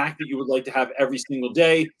immediate snack that you would like to have every single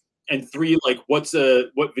day? And 3, like, what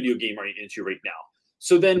video game are you into right now?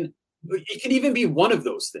 So then it can even be one of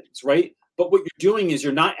those things, right? But what you're doing is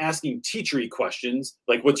you're not asking teachery questions,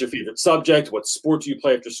 like what's your favorite subject? What sport do you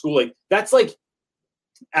play after school? Like, that's like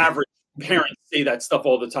average parents say that stuff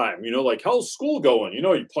all the time, like, how's school going?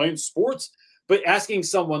 You playing sports? But asking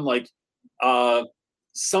someone like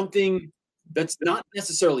something that's not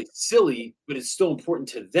necessarily silly, but it's still important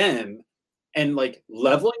to them, and like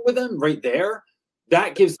leveling with them right there,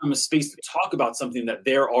 that gives them a space to talk about something that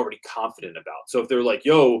they're already confident about. So if they're like,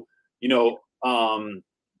 yo,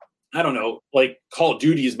 I don't know, like Call of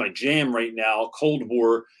Duty is my jam right now, Cold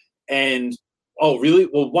War. And, oh, really?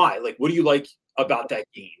 Well, why? Like, what do you like about that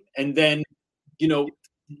game? And then,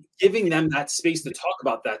 giving them that space to talk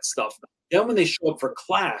about that stuff. Then when they show up for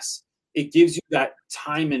class, it gives you that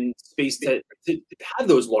time and space to have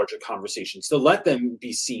those larger conversations, to let them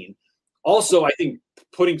be seen. Also, I think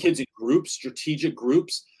putting kids in groups, strategic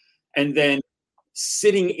groups, and then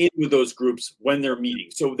sitting in with those groups when they're meeting.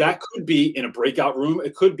 So that could be in a breakout room.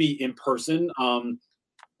 It could be in person.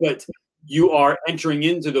 But you are entering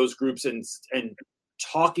into those groups and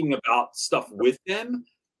talking about stuff with them.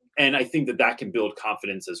 And I think that can build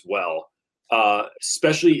confidence as well,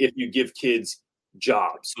 especially if you give kids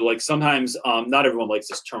jobs. So like sometimes, not everyone likes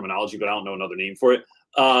this terminology, but I don't know another name for it.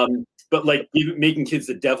 But like making kids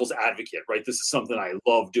the devil's advocate, right? This is something I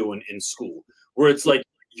love doing in school, where it's like,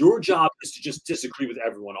 your job is to just disagree with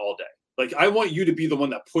everyone all day. Like, I want you to be the one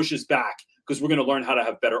that pushes back because we're going to learn how to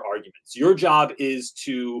have better arguments. Your job is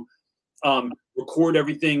to record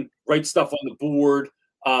everything, write stuff on the board.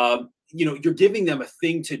 You're giving them a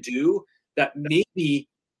thing to do that maybe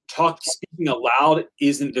speaking aloud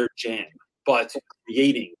isn't their jam, but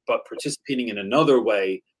participating in another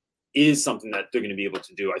way is something that they're going to be able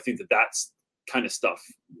to do. I think that's kind of stuff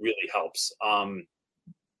really helps.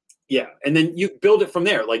 Yeah. And then you build it from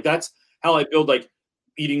there. Like, that's how I build, like,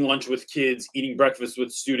 eating lunch with kids, eating breakfast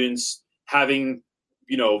with students, having,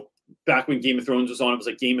 back when Game of Thrones was on, it was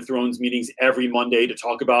like Game of Thrones meetings every Monday to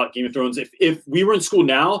talk about Game of Thrones. If we were in school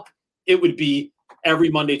now, it would be every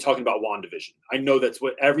Monday talking about WandaVision. I know that's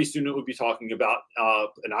what every student would be talking about.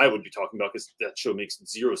 And I would be talking about, because that show makes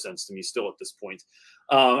 0 sense to me still at this point.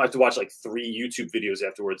 I have to watch like 3 YouTube videos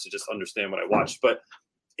afterwards to just understand what I watched. But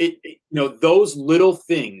those little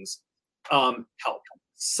things help.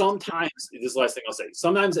 Sometimes, this is the last thing I'll say,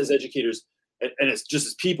 sometimes as educators, and it's just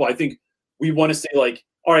as people, I think we want to say like,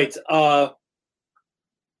 all right,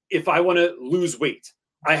 if I want to lose weight,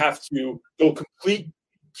 I have to go complete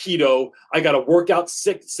keto. I got to work out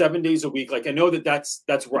 6-7 days a week. Like, I know that's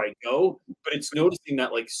where I go, but it's noticing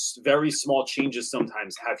that like very small changes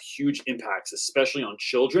sometimes have huge impacts, especially on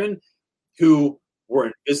children who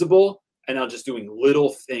were invisible, and now just doing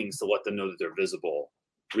little things to let them know that they're visible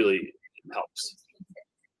really helps.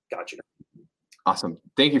 Gotcha. Awesome.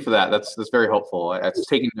 Thank you for that. That's very helpful. I was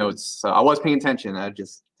taking notes. So I was paying attention. I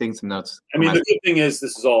just taking some notes. I mean, the good thing is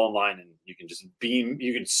this is all online, and you can just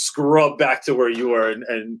you can scrub back to where you were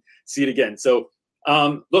and see it again. So,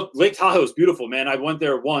 look, Lake Tahoe is beautiful, man. I went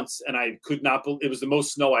there once, and I could not believe it was the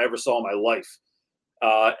most snow I ever saw in my life.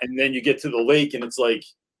 And then you get to the lake, and it's like,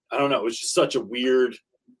 I don't know, it's just such a weird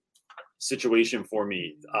situation for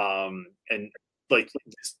me. And like,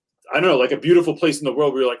 I don't know, like a beautiful place in the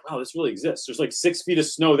world where you're like, wow, this really exists. There's like 6 feet of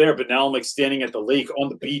snow there, but now I'm like standing at the lake on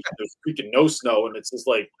the beach. And there's freaking no snow, and it's just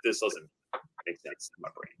like, this doesn't make sense in my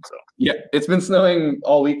brain. So yeah, it's been snowing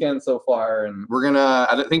all weekend so far, and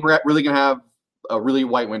I think we're really gonna have a really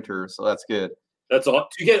white winter, so that's good. That's all.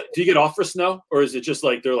 Do you get off for snow, or is it just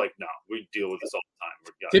like they're like, no, we deal with this all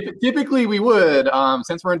the time? Typically, we would.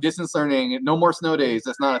 Since we're in distance learning, no more snow days.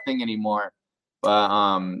 That's not a thing anymore.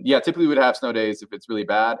 But yeah, typically we'd have snow days if it's really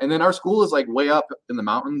bad. And then our school is like way up in the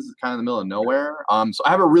mountains, kind of in the middle of nowhere. So I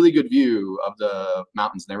have a really good view of the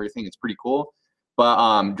mountains and everything. It's pretty cool.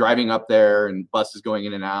 But driving up there and buses going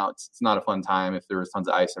in and out, it's not a fun time if there was tons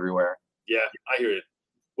of ice everywhere. Yeah, I hear it.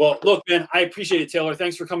 Well, look, man, I appreciate it, Taylor.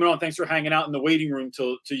 Thanks for coming on. Thanks for hanging out in the waiting room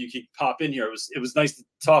till you could pop in here. It was nice to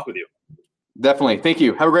talk with you. Definitely. Thank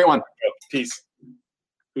you. Have a great one. Peace.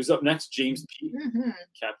 Who's up next? James Pete.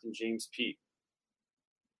 Captain James Pete.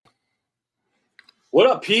 What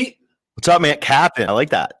up, Pete? What's up, man? Captain. I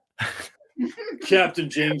like that. Captain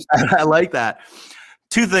James. I like that.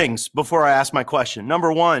 2 things before I ask my question.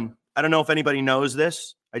 Number 1, I don't know if anybody knows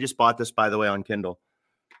this. I just bought this, by the way, on Kindle.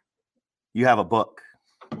 You have a book.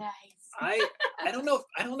 Nice. I don't know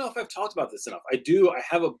if I've talked about this enough. I do. I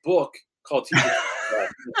have a book called Teacher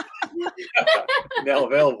now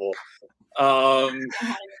available.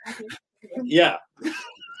 Yeah.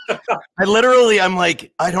 I'm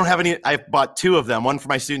like, I don't have any. I bought 2 of them. One for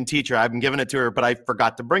my student teacher. I've been giving it to her, but I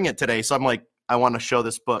forgot to bring it today. So I'm like, I want to show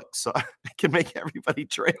this book so I can make everybody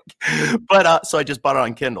drink. But so I just bought it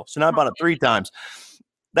on Kindle. So now I bought it 3 times.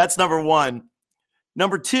 That's number 1.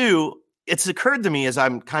 Number 2, it's occurred to me as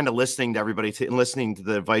I'm kind of listening to everybody and listening to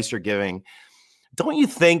the advice you're giving. Don't you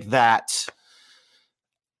think that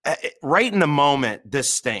right in the moment,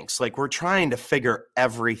 this stinks? Like we're trying to figure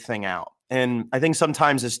everything out. And I think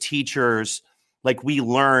sometimes as teachers, like we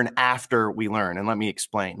learn after we learn. And let me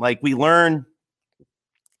explain. Like we learn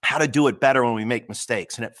how to do it better when we make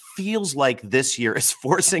mistakes. And it feels like this year is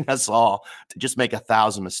forcing us all to just make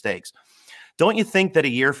 1,000 mistakes. Don't you think that a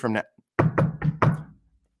year from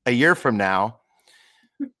now,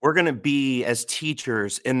 we're going to be as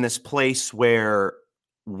teachers in this place where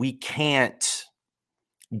we can't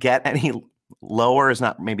get any lower is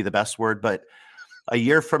not maybe the best word, but a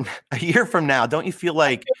year from now, don't you feel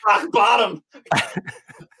like rock bottom?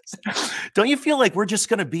 Don't you feel like we're just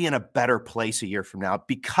going to be in a better place a year from now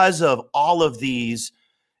because of all of these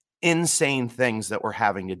insane things that we're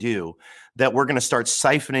having to do, that we're going to start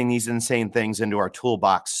siphoning these insane things into our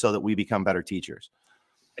toolbox so that we become better teachers?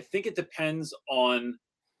 I think it depends on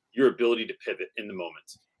your ability to pivot in the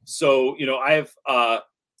moment. So,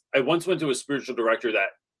 I once went to a spiritual director that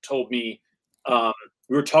told me,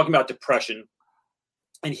 we were talking about depression,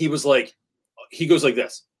 and he goes like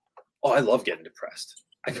this. Oh, I love getting depressed.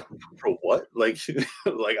 I go, for what? Like,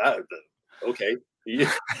 okay. You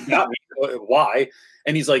got me. Why?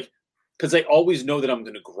 And he's like, because I always know that I'm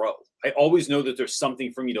going to grow. I always know that there's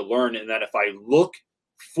something for me to learn. And that if I look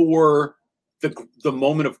for the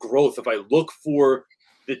moment of growth, if I look for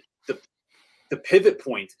the pivot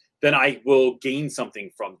point, then I will gain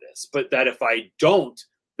something from this. But that if I don't,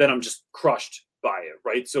 then I'm just crushed by it.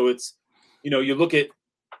 Right. So it's, you look at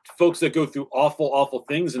folks that go through awful, awful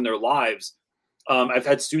things in their lives. I've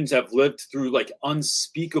had students have lived through like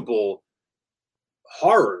unspeakable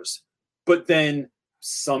horrors, but then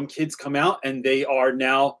some kids come out and they are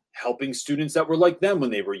now helping students that were like them when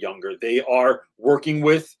they were younger. They are working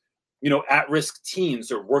with, at-risk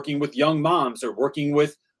teens, or working with young moms, or working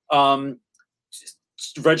with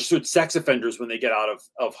registered sex offenders when they get out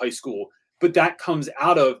of high school. But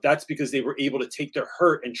that's because they were able to take their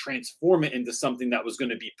hurt and transform it into something that was going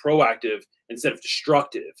to be proactive instead of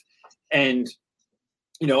destructive. And,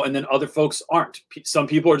 and then other folks aren't. Some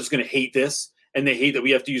people are just going to hate this, and they hate that we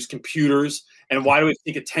have to use computers. And why do we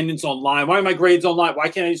take attendance online? Why are my grades online? Why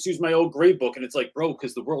can't I just use my old grade book? And it's like, bro,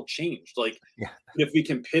 because the world changed. Like, if we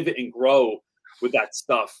can pivot and grow with that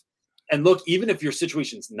stuff. And look, even if your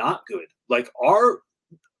situation's not good, like all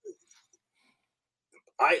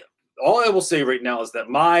I will say right now is that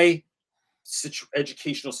my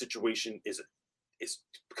educational situation is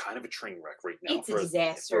kind of a train wreck right now. It's a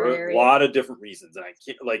disaster for a lot of different reasons. And I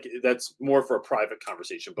can't, that's more for a private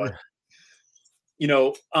conversation, but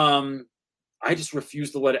I just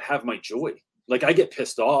refuse to let it have my joy. Like I get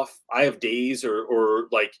pissed off. I have days or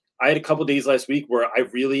like I had a couple days last week where I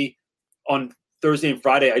really on Thursday and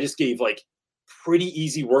Friday, I just gave like pretty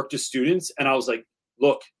easy work to students. And I was like,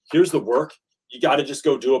 look, here's the work. You got to just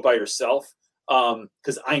go do it by yourself.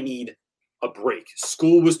 Cause I need a break.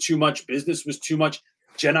 School was too much. Business was too much.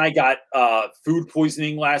 Jen, I got food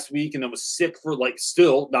poisoning last week and then was sick for like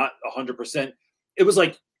still not 100%. It was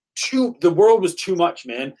like the world was too much,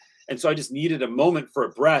 man. And so I just needed a moment for a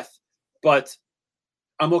breath, but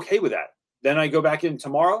I'm okay with that. Then I go back in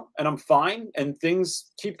tomorrow and I'm fine and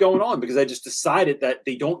things keep going on because I just decided that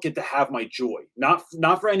they don't get to have my joy, not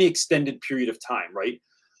for any extended period of time, right?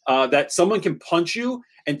 That someone can punch you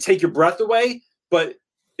and take your breath away, but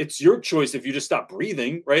it's your choice if you just stop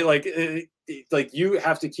breathing, right? Like you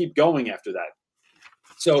have to keep going after that.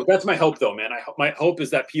 So that's my hope though, man. My hope is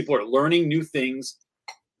that people are learning new things,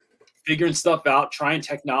 figuring stuff out, trying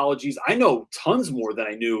technologies. I know tons more than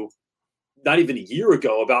I knew not even a year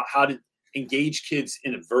ago about how to engage kids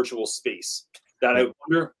in a virtual space that I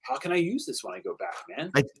wonder, how can I use this when I go back,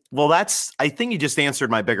 man? I think you just answered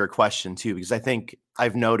my bigger question too, because I think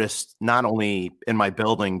I've noticed not only in my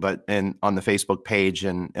building, but on the Facebook page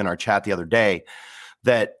and in our chat the other day,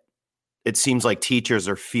 that it seems like teachers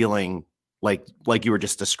are feeling like you were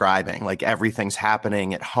just describing, like everything's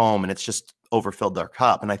happening at home and it's just overfilled their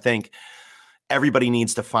cup. And I think everybody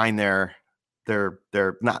needs to find their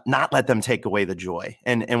not let them take away the joy.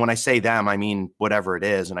 And when I say them, I mean whatever it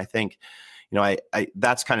is. And I think, I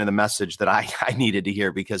that's kind of the message that I needed to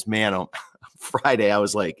hear, because man, on Friday I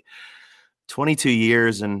was like 22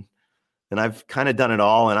 years and I've kind of done it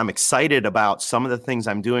all. And I'm excited about some of the things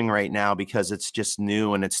I'm doing right now because it's just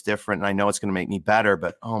new and it's different. And I know it's going to make me better,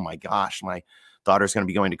 but oh my gosh, my daughter's going to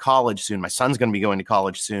be going to college soon. My son's going to be going to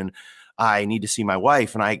college soon. I need to see my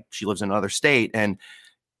wife and she lives in another state, and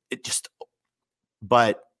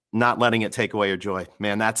but not letting it take away your joy,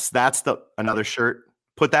 man. That's another shirt.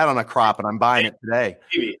 Put that on a crop and I'm buying it today.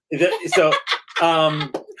 So,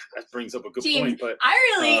 that brings up a good point, but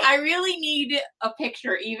I really need a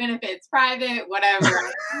picture, even if it's private,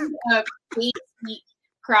 whatever. A 8 feet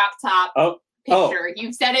crop top picture.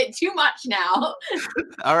 You've said it too much now.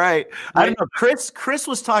 All right. I don't know. Chris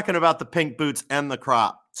was talking about the pink boots and the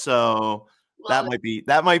crop. So that might be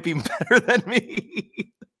better than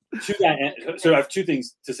me. To that end, so I have two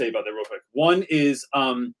things to say about that real quick. One is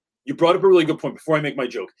you brought up a really good point before I make my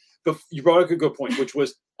joke. But you brought up a good point, which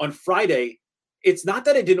was on Friday, it's not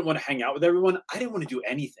that I didn't want to hang out with everyone. I didn't want to do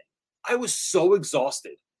anything. I was so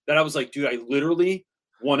exhausted that I was like, dude, I literally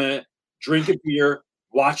want to drink a beer,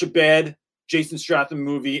 watch a bad Jason Statham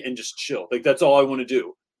movie, and just chill. Like, that's all I want to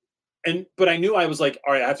do. But I knew I was like,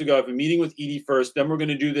 all right, I have to go have a meeting with Edie first. Then we're going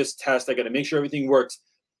to do this test. I got to make sure everything works.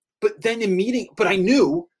 But then I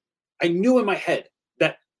knew in my head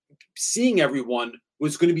that seeing everyone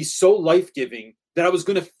was going to be so life-giving that I was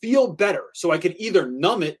going to feel better. So I could either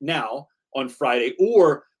numb it now on Friday,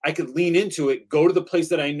 or I could lean into it, go to the place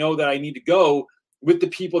that I know that I need to go with the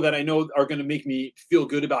people that I know are going to make me feel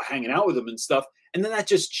good about hanging out with them and stuff. And then that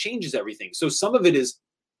just changes everything. So some of it is,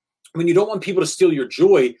 when you don't want people to steal your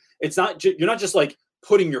joy, it's not, you're not just like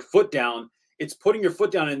putting your foot down. It's putting your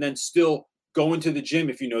foot down and then still going to the gym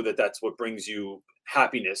if you know that that's what brings you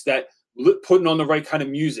happiness, that putting on the right kind of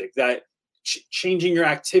music, that changing your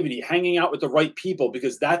activity, hanging out with the right people,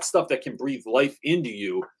 because that's stuff that can breathe life into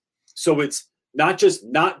you. So it's not just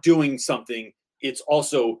not doing something, it's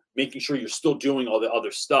also making sure you're still doing all the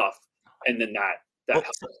other stuff. And then that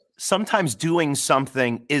helps. Sometimes doing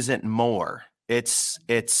something isn't more. It's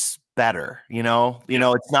better,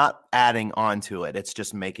 it's not adding on to it. It's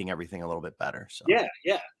just making everything a little bit better. So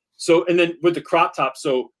yeah. So, and then with the crop top,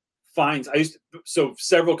 Fines,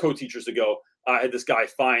 several co-teachers ago, I had this guy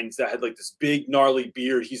Fines that had like this big gnarly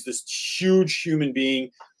beard. He's this huge human being.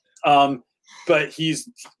 But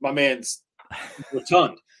my man's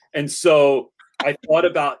rotund. And so I thought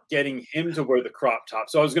about getting him to wear the crop top.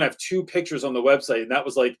 So I was going to have 2 pictures on the website. And that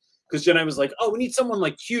was like, because Jen, I was like, oh, we need someone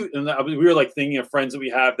like cute. And we were like thinking of friends that we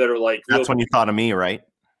have that are like. That's when you thought of me, right?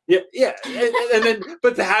 Yeah. And then,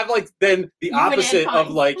 but to have like then the opposite of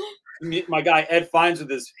like my guy Ed Fines with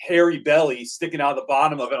his hairy belly sticking out the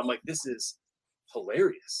bottom of it. I'm like, this is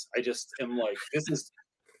hilarious. I just am like,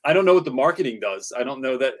 I don't know what the marketing does. I don't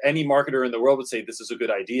know that any marketer in the world would say this is a good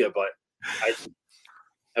idea, but I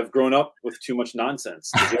have grown up with too much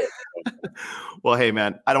nonsense. Well, hey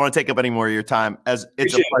man, I don't want to take up any more of your time. It's a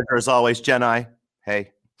pleasure as always. Jenai,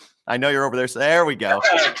 hey, I know you're over there. So there we go.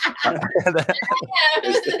 All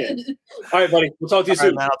right, buddy. We'll talk to you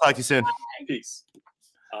soon. Right, man, I'll talk to you soon. Peace.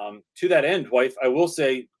 To that end, wife, I will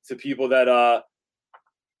say to people that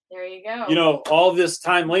There you go. You know, all this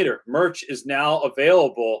time later, merch is now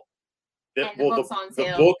available. And the book's on The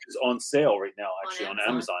sale. book is on sale right now, actually, on Amazon.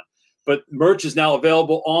 Amazon. But merch is now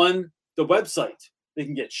available on the website. They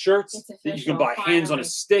can get shirts. It's You official, can buy hands on a finally.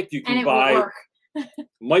 stick. You And can it will buy work.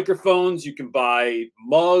 microphones. You can buy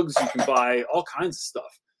mugs. You can buy all kinds of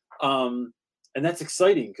stuff. And that's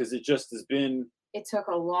exciting because it just has been It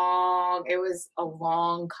was a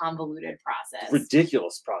long, convoluted process.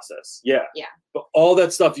 ridiculous process. Yeah. Yeah. But all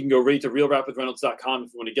that stuff, you can go right to realrapwithreynolds.com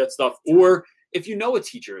if you want to get stuff. Or if you know a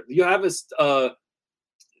teacher, you have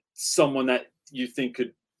someone that you think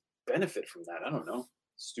could benefit from that. I don't know.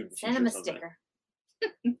 Student Send teacher them or a something. sticker.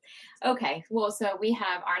 Okay, well, so we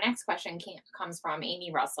have our next question comes from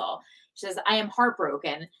Amy Russell. She says, I am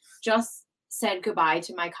heartbroken. Just said goodbye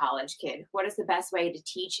to my college kid. What is the best way to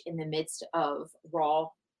teach in the midst of raw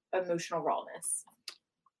emotional rawness?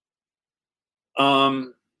 I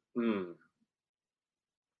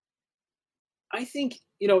think,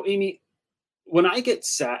 you know, Amy, when I get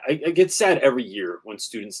sad, I get sad every year when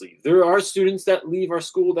students leave. There are students that leave our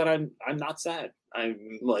school that I'm not sad.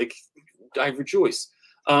 I'm like, I rejoice.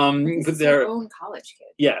 This But is your they're own college kid.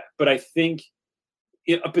 yeah, but I think,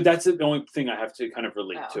 but that's the only thing I have to kind of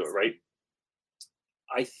relate Oh, to it, sorry. right?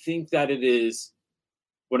 I think that it is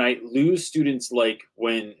when I lose students, like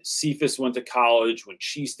when Cephas went to college, when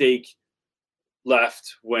Cheesesteak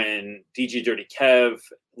left, when DJ Dirty Kev,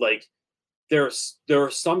 like there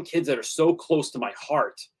are some kids that are so close to my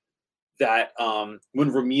heart that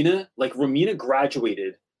when Romina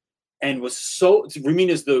graduated and was so,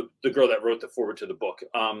 Romina's the girl that wrote the foreword to the book.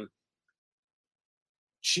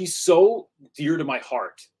 She's so dear to my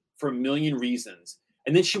heart for a million reasons.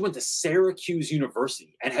 And then she went to Syracuse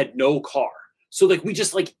University and had no car. So like we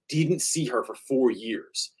just like didn't see her for 4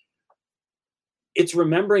 years. It's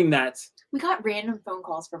remembering that. We got random phone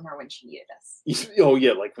calls from her when she needed us. Oh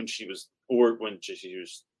yeah, like when she was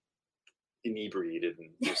inebriated and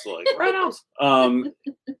just like Reynolds. I'm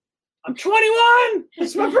 21.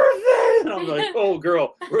 It's my birthday. And I'm like, oh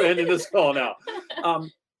girl, we're ending this call now.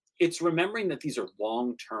 It's remembering that these are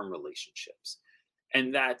long-term relationships,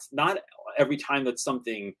 and that's not every time that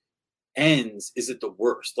something ends is it the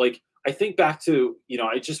worst. Like I think back to, you know,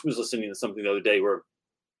 I just was listening to something the other day where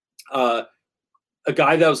a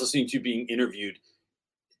guy that I was listening to being interviewed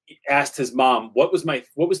asked his mom, what was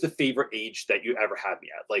the favorite age that you ever had me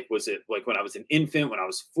at? Like, was it like when I was an infant, when I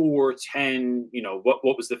was 4, 10, you know, what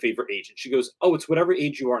was the favorite age? And she goes, oh, it's whatever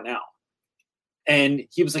age you are now. And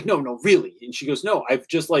he was like, no, really. And she goes, no, I've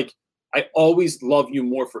just like, I always love you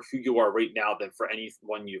more for who you are right now than for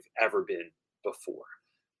anyone you've ever been before.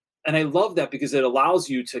 And I love that because it allows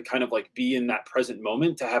you to kind of like be in that present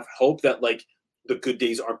moment, to have hope that like the good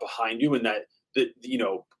days aren't behind you and that you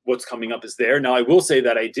know, what's coming up is there. Now, I will say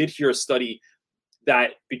that I did hear a study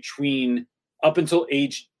that between up until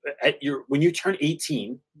when you turn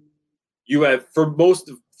 18, you have, for most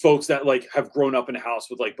folks that like have grown up in a house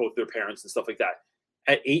with like both their parents and stuff like that,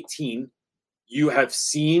 at 18, you have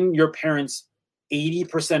seen your parents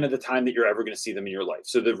 80% of the time that you're ever going to see them in your life.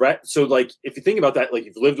 So so like, if you think about that, like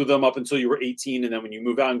you've lived with them up until you were 18, and then when you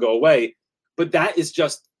move out and go away, but that is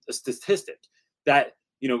just a statistic that,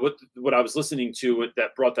 you know, what I was listening to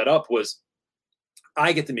that brought that up was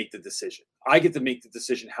I get to make the decision. I get to make the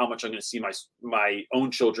decision how much I'm going to see my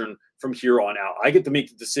own children from here on out. I get to make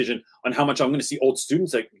the decision on how much I'm going to see old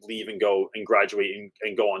students that leave and go and graduate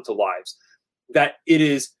and go on to lives. That it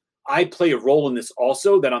is, I play a role in this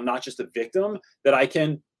also, that I'm not just a victim, that I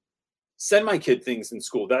can send my kid things in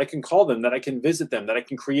school, that I can call them, that I can visit them, that I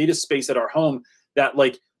can create a space at our home that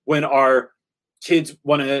like when our kids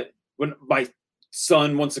when my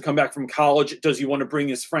son wants to come back from college, does he want to bring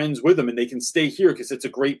his friends with him and they can stay here because it's a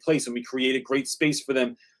great place and we create a great space for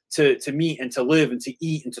them to meet and to live and to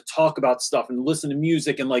eat and to talk about stuff and listen to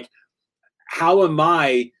music. And like, how am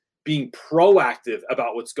I being proactive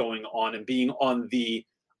about what's going on and being on the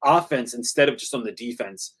offense instead of just on the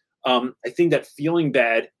defense? I think that feeling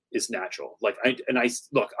bad is natural. Like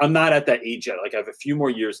look, I'm not at that age yet. Like I have a few more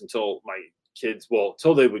years until my kids,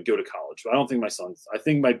 till they would go to college. But I don't think I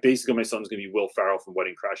think my son's gonna be Will Ferrell from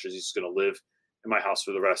Wedding Crashers. He's just gonna live in my house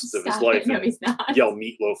for the rest of his life No, and he's not. yell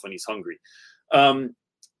meatloaf when he's hungry.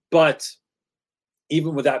 But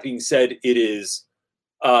even with that being said, it is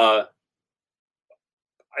I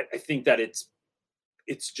think that it's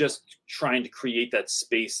just trying to create that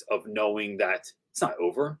space of knowing that it's not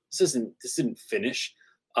over. This didn't finish.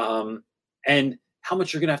 And how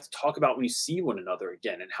much you're gonna have to talk about when you see one another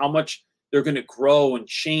again, and how much they're going to grow and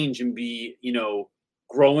change and be, you know,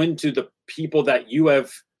 grow into the people that you have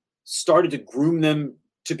started to groom them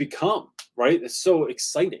to become, right? It's so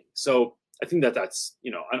exciting. So I think that's,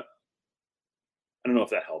 you know, I don't know if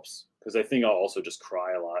that helps, because I think I'll also just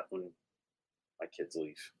cry a lot when my kids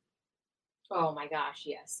leave. Oh my gosh,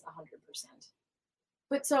 yes, 100%.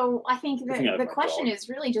 But so I think I think I that have the my question dog. is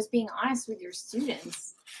really just being honest with your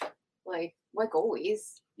students, like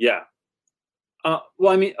always. Yeah.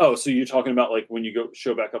 Well, I mean, oh, so you're talking about like when you go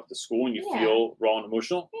show back up to school and you Yeah. feel raw and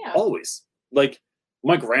emotional? Yeah. Always. Like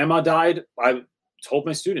my grandma died. I told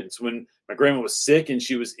my students when my grandma was sick and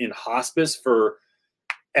she was in hospice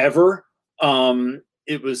forever.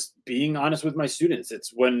 It was being honest with my students.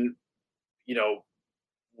 It's when, you know,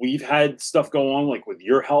 we've had stuff go on like with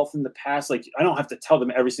your health in the past. Like I don't have to tell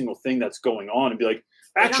them every single thing that's going on and be like,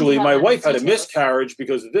 They don't actually, tell my them wife had a details. miscarriage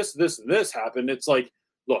because of this, this, and this happened. It's like,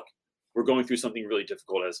 look, we're going through something really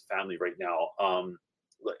difficult as a family right now.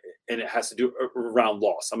 And it has to do around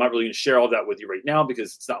loss. I'm not really going to share all that with you right now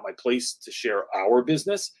because it's not my place to share our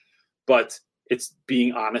business, but it's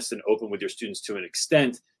being honest and open with your students to an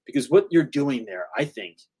extent, because what you're doing there, I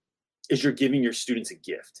think, is you're giving your students a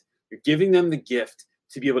gift. You're giving them the gift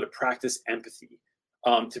to be able to practice empathy,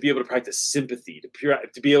 to be able to practice sympathy,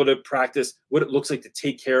 to be able to practice what it looks like to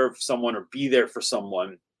take care of someone or be there for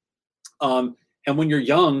someone. And when you're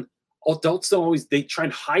young, adults don't always, they try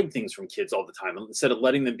and hide things from kids all the time. Instead of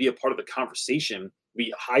letting them be a part of the conversation,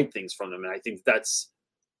 we hide things from them. And I think that's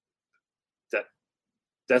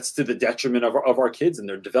to the detriment of our kids and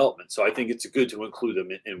their development. So I think it's good to include them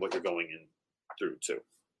in what you're going in through too.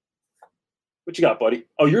 What you got, buddy?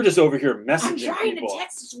 Oh, you're just over here messaging I'm trying people. to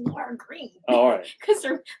text Laura Green. Oh, all right. Because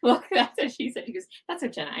look, that's what she said. She goes, "That's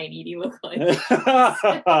what Jenna Inedi look like."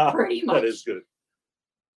 Pretty much. That is good.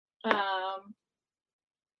 Who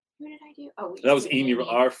did I do? Oh, That was Amy,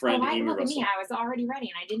 our friend Amy Amy look Russell. at me. I was already ready,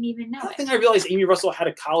 and I didn't even know I it. think I realized Amy Russell had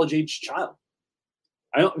a college-age child.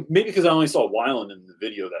 I don't, maybe because I only saw Weiland in the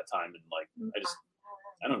video that time, and like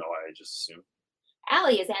I don't know why I just assumed.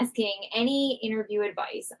 Allie is asking any interview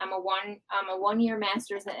advice. I'm a 1 year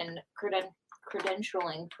master's in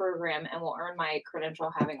credentialing program and will earn my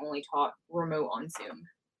credential having only taught remote on Zoom.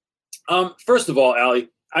 First of all,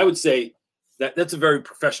 Allie, I would say that's a very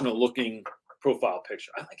professional looking profile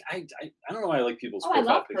picture. I don't know why I like people's I profile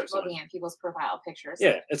love pictures. So looking at people's profile pictures.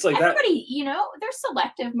 yeah, it's like everybody, you know, they're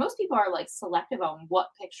selective. Most people are like selective on what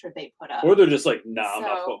picture they put up. or they're just like, nah, I'm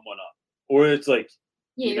not putting one up. Or it's like,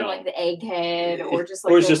 yeah, you're like the egghead, or just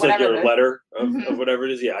like or it's just like your the letter of whatever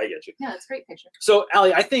it is. Yeah, I get you. No, it's a great picture. So,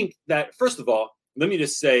 Allie, I think that first of all, let me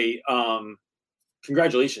just say,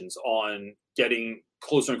 congratulations on getting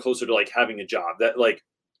closer and closer to like having a job. That like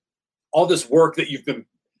all this work that you've been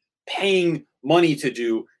paying money to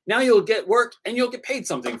do, now you'll get work and you'll get paid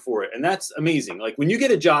something for it, and that's amazing. Like when you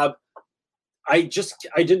get a job, I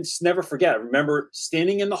didn't never forget. I remember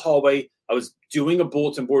standing in the hallway. I was doing a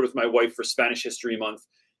bulletin board with my wife for Spanish History Month,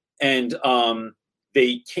 and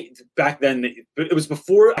they came back then. It was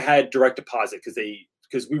before I had direct deposit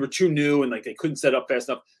because we were too new and like they couldn't set up fast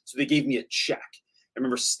enough. So they gave me a check. I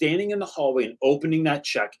remember standing in the hallway and opening that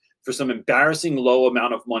check for some embarrassing low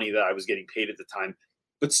amount of money that I was getting paid at the time,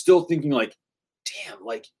 but still thinking like, damn,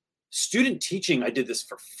 like student teaching, I did this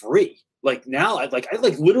for free. Like now I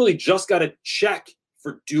literally just got a check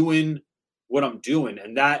for doing what I'm doing.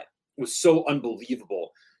 And that was so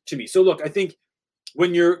unbelievable to me. So look, I think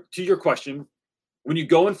to your question, when you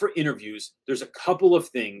go in for interviews, there's a couple of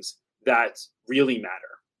things that really matter.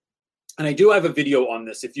 And I do have a video on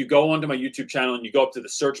this. If you go onto my YouTube channel and you go up to the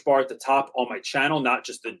search bar at the top on my channel, not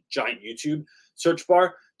just the giant YouTube search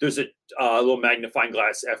bar, there's a little magnifying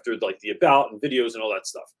glass after like the about and videos and all that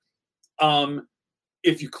stuff.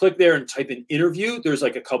 If you click there and type in interview, there's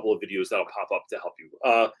like a couple of videos that'll pop up to help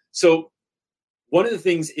you. So one of the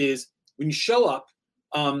things is when you show up,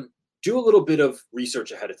 do a little bit of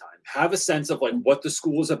research ahead of time. Have a sense of like what the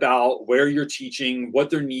school is about, where you're teaching, what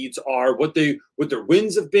their needs are, what their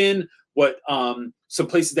wins have been, what some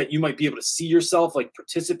places that you might be able to see yourself like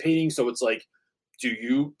participating. So it's like, do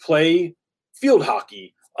you play field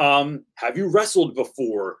hockey? Have you wrestled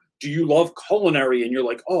before? Do you love culinary? And you're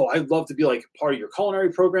like, oh, I'd love to be like part of your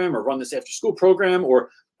culinary program or run this after school program. Or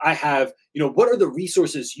I have, what are the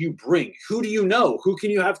resources you bring? Who do you know? Who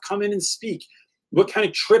can you have come in and speak? What kind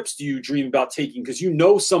of trips do you dream about taking? Because you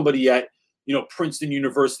know somebody at, Princeton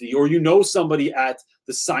University, or somebody at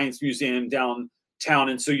the Science Museum downtown.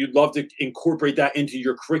 And so you'd love to incorporate that into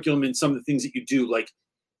your curriculum and some of the things that you do. Like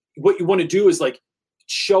what you want to do is like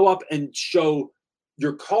show up and show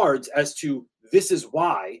your cards as to this is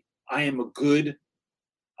why I am a good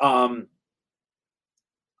I'm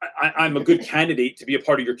a good candidate to be a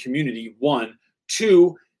part of your community. 1,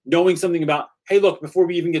 2, knowing something about, hey, look, before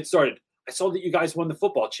we even get started, I saw that you guys won the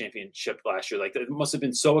football championship last year. Like, that must have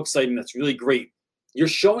been so exciting. That's really great. You're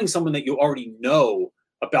showing someone that you already know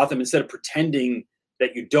about them instead of pretending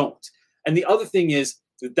that you don't. And the other thing is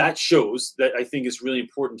that shows, that I think is really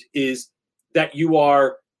important, is that you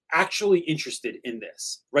are actually interested in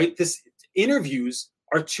this, right? Interviews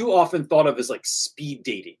are too often thought of as like speed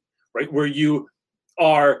dating, right? Where you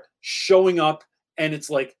are showing up and it's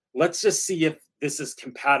like, let's just see if this is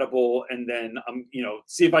compatible, and then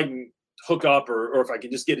see if I can hook up or if I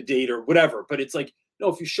can just get a date or whatever. But it's like, no,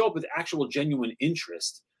 if you show up with actual genuine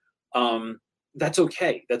interest, that's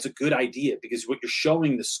okay. That's a good idea, because what you're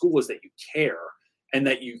showing the school is that you care and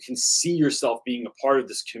that you can see yourself being a part of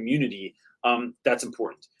this community. That's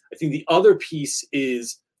important. I think the other piece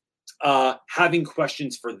is having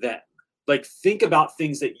questions for them. Like, think about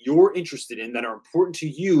things that you're interested in that are important to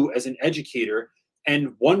you as an educator,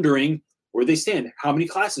 and wondering where they stand. How many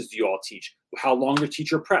classes do you all teach? How long are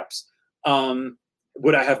teacher preps?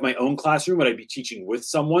 Would I have my own classroom? Would I be teaching with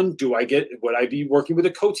someone? Would I be working with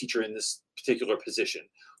a co-teacher in this particular position?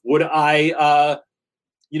 Would I,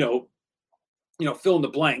 fill in the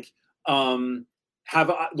blank, are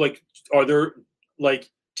there like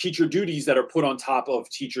teacher duties that are put on top of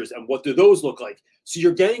teachers, and what do those look like? So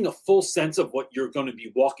you're getting a full sense of what you're going to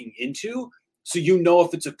be walking into, so you know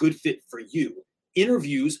if it's a good fit for you.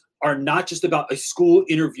 Interviews are not just about a school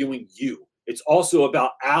interviewing you. It's also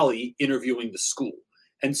about Allie interviewing the school.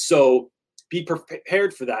 And so be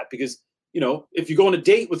prepared for that, because, if you go on a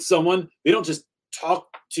date with someone, they don't just talk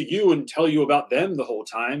to you and tell you about them the whole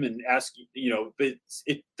time and ask, but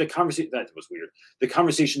the conversation, that was weird. The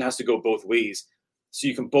conversation has to go both ways, so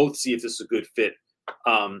you can both see if this is a good fit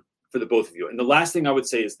for the both of you. And the last thing I would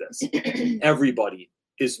say is this: everybody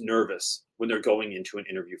is nervous when they're going into an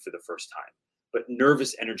interview for the first time, but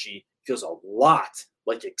nervous energy feels a lot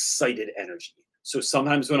like excited energy. So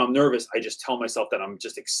sometimes when I'm nervous, I just tell myself that I'm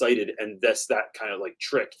just excited, and that kind of like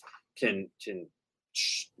trick can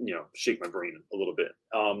shake my brain a little bit.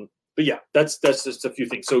 But yeah, that's just a few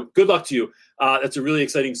things. So good luck to you. That's a really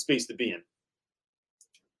exciting space to be in.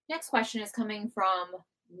 Next question is coming from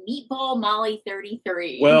Meatball Molly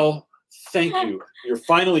 33. Well, thank you. You're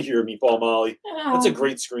finally here, Meatball Molly. That's a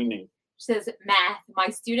great screen name. She says, math. My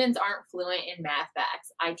students aren't fluent in math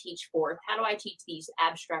facts. I teach fourth. How do I teach these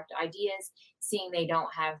abstract ideas, seeing they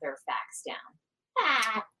don't have their facts down?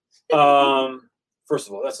 First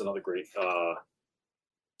of all, that's another great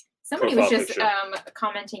somebody was just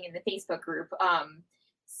commenting in the Facebook group.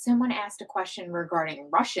 Someone asked a question regarding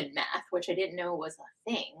Russian math, which I didn't know was a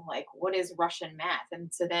thing. Like, what is Russian math? And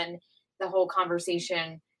so then the whole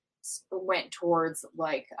conversation went towards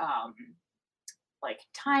like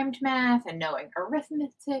timed math and knowing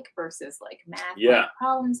arithmetic versus like math, like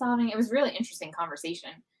problem solving. It was a really interesting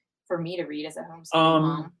conversation for me to read as a homeschool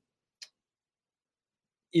mom.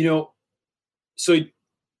 So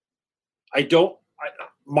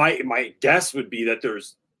my guess would be that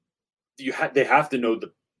they have to know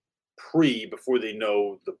the pre before they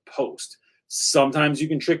know the post. Sometimes you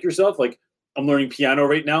can trick yourself. Like, I'm learning piano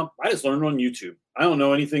right now. I just learned on YouTube. I don't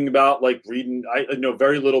know anything about like reading. I know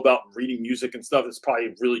very little about reading music and stuff. It's probably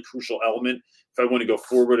a really crucial element if I want to go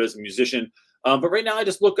forward as a musician. But right now I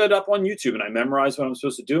just look it up on YouTube and I memorize what I'm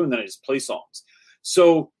supposed to do, and then I just play songs.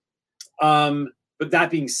 So, but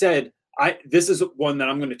that being said, this is one that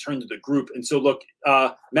I'm going to turn to the group. And so look,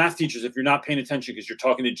 math teachers, if you're not paying attention because you're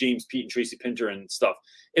talking to James, Pete, and Tracy Pinter and stuff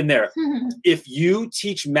in there, if you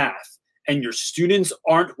teach math and your students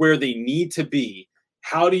aren't where they need to be,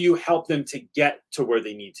 how do you help them to get to where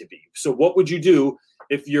they need to be? So what would you do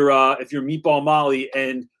if you're Meatball Molly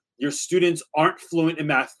and your students aren't fluent in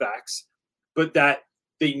math facts, but that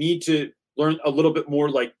they need to learn a little bit more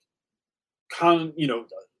like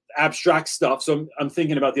abstract stuff? So I'm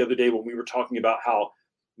thinking about the other day when we were talking about how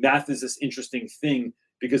math is this interesting thing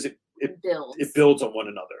because it builds on one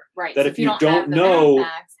another. Right. That so if you don't know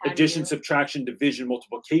addition, subtraction, division,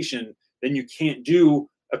 multiplication, then you can't do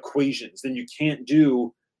equations. Then you can't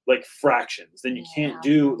do like fractions. Then you can't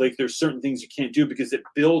do like there's certain things you can't do because it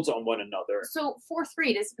builds on one another. So fourth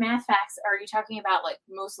grade is math facts. Are you talking about like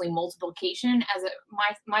mostly multiplication?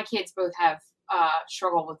 My kids both have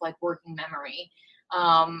struggle with like working memory.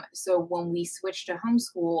 So when we switched to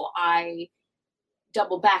homeschool, I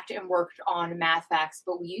double backed and worked on math facts,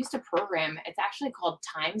 but we used a program. It's actually called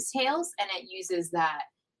Times Tales, and it uses that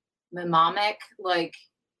mnemonic, like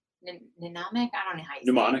mnemonic. I don't know how you say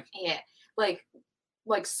mnemonic. It. Yeah,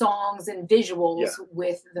 like songs and visuals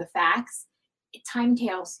with the facts. Time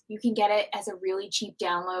Tales, you can get it as a really cheap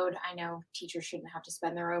download. I know teachers shouldn't have to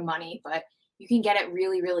spend their own money, but you can get it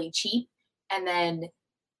really, really cheap. And then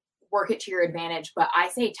work it to your advantage. But I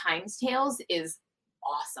say times tables is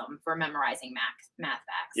awesome for memorizing math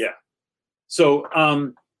facts. Yeah. So,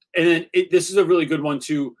 and then this is a really good one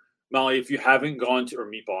too, Molly. If you haven't gone to, or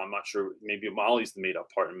Meatball, I'm not sure. Maybe Molly's the made-up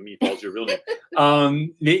part, and Meatball's your real name.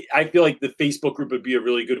 I feel like the Facebook group would be a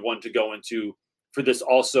really good one to go into for this.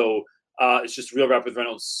 Also, it's just Real Rap with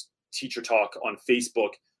Reynolds Teacher Talk on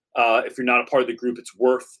Facebook. If you're not a part of the group,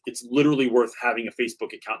 it's literally worth having a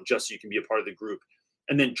Facebook account just so you can be a part of the group.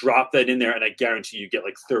 And then drop that in there, and I guarantee you get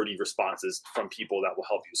like 30 responses from people that will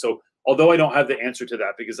help you. So although I don't have the answer to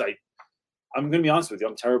that, because I'm going to be honest with you,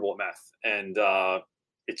 I'm terrible at math, and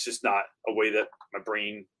it's just not a way that my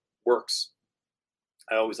brain works.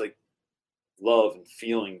 I always like love and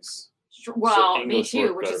feelings. Well, So me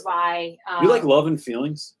too, which is why you like love and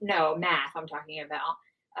feelings. No, math. I'm talking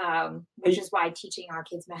about, which is why teaching our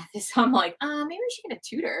kids math is. I'm like, maybe we should get a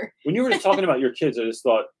tutor. When you were just talking about your kids, I just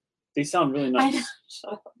thought they sound really nice.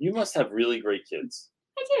 You must have really great kids.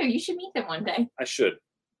 I do. You should meet them one day. I should.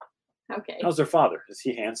 Okay. How's their father? Is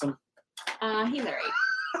he handsome? He's all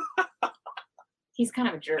right. He's kind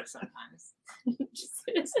of a jerk sometimes. I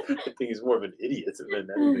think he's more of an idiot than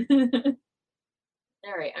anything.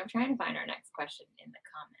 All right. I'm trying to find our next question in the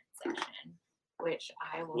comment section, which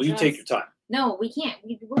I will. Will you take your time? No, we can't.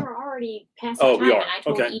 We're already past the time, we are. And I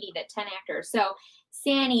told Okay. Edie that 10 after. So,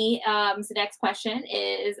 Sanny, the next question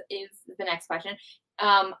is the next question.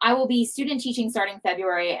 I will be student teaching starting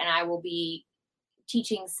February, and I will be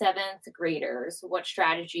teaching 7th graders. What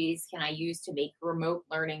strategies can I use to make remote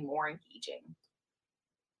learning more engaging?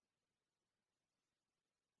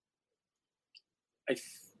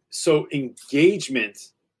 So engagement.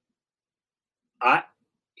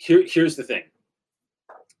 Here's the thing.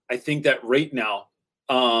 I think that right now,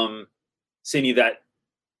 Sandy, that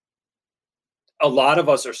a lot of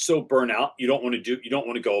us are so burnt out. You don't want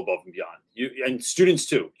to go above and beyond. And students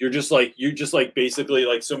too. You're just like basically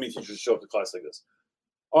like so many teachers show up to class like this.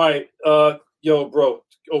 All right, yo, bro,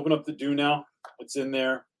 open up the do now. It's in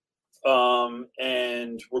there,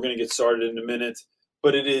 and we're gonna get started in a minute.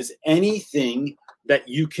 But it is anything that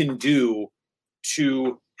you can do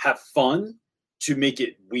to have fun, to make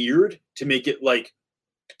it weird, to make it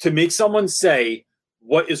to make someone say,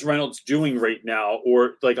 what is Reynolds doing right now?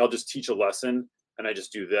 Or like, I'll just teach a lesson and I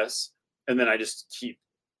just do this. And then I just keep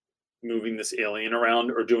moving this alien around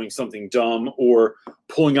or doing something dumb or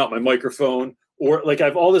pulling out my microphone or like I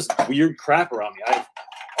have all this weird crap around me. I have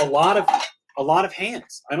a lot of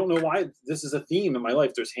hands. I don't know why this is a theme in my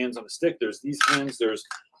life. There's hands on a stick. There's these hands. There's,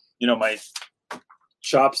 my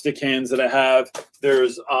chopstick hands that I have.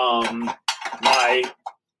 There's my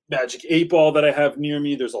Magic 8-Ball that I have near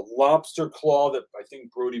me. There's a lobster claw that I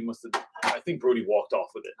think Brody walked off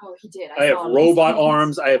with it. Oh, he did. I have robot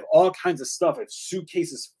arms. I have all kinds of stuff. I have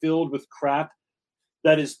suitcases filled with crap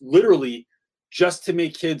that is literally just to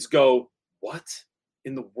make kids go, what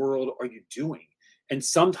in the world are you doing? And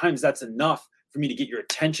sometimes that's enough for me to get your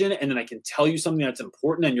attention, and then I can tell you something that's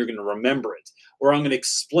important and you're going to remember it, or I'm going to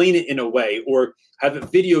explain it in a way, or have a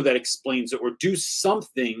video that explains it, or do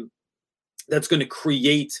something that's going to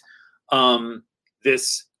create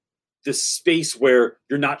this space where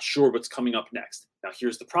you're not sure what's coming up next. Now,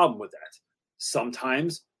 here's the problem with that.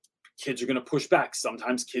 Sometimes kids are going to push back.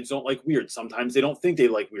 Sometimes kids don't like weird. Sometimes they don't think they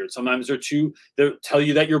like weird. Sometimes they'll tell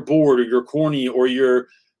you that you're bored or you're corny or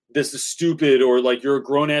this is stupid or like you're a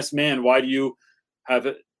grown-ass man. Why do you have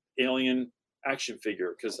an alien action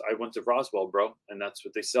figure? Because I went to Roswell, bro, and that's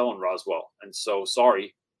what they sell in Roswell. And so,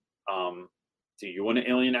 sorry. Do you want an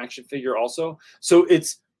alien action figure also? So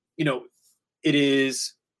it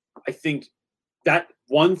is, I think that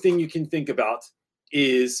one thing you can think about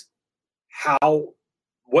is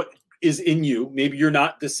what is in you. Maybe you're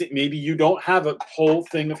not the same. Maybe you don't have a whole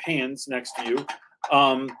thing of hands next to you.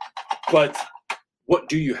 But what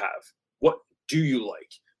do you have? What do you like?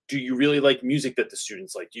 Do you really like music that the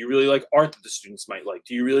students like? Do you really like art that the students might like?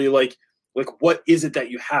 Do you really like what is it that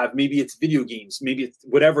you have? Maybe it's video games. Maybe it's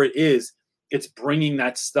whatever it is. It's bringing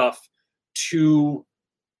that stuff to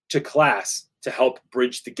class to help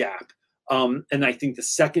bridge the gap. And I think the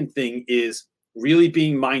second thing is really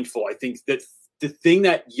being mindful. I think that the thing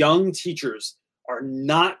that young teachers are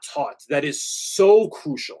not taught that is so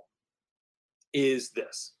crucial is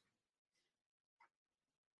this.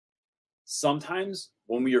 Sometimes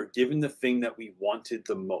when we are given the thing that we wanted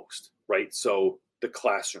the most, right? So the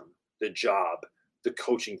classroom, the job, the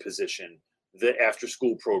coaching position, the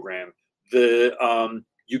after-school program,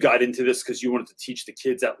 you got into this because you wanted to teach the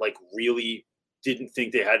kids that like really didn't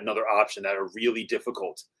think they had another option, that are really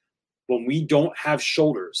difficult. When we don't have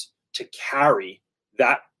shoulders to carry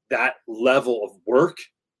that level of work,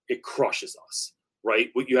 it crushes us. right?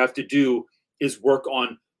 What you have to do is work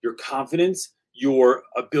on your confidence, your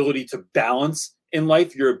ability to balance in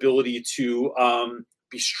life, your ability to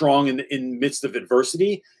be strong in the midst of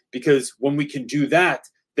adversity. Because when we can do that,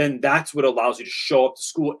 then that's what allows you to show up to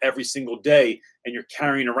school every single day, and you're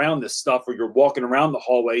carrying around this stuff, or you're walking around the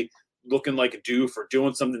hallway looking like a doof or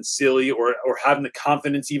doing something silly, or having the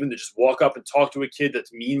confidence even to just walk up and talk to a kid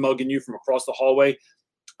that's mean mugging you from across the hallway.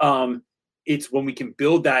 It's when we can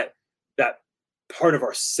build that part of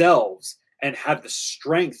ourselves and have the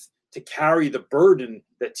strength to carry the burden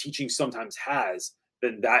that teaching sometimes has,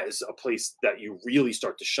 then that is a place that you really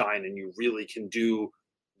start to shine, and you really can do.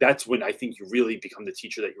 That's when I think you really become the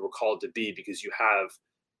teacher that you were called to be, because you have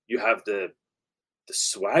the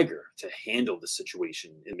swagger to handle the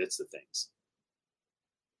situation in the midst of things.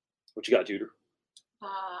 What you got, Duder?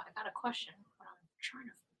 I got a question. I'm trying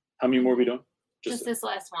to. How many more are we doing? Just this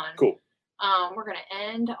last one. Cool. We're going to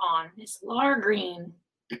end on Miss Laura Green.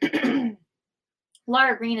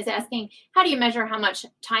 Laura Green is asking, how do you measure how much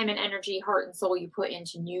time and energy, heart and soul you put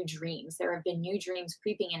into new dreams? There have been new dreams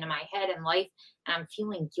creeping into my head and life, and I'm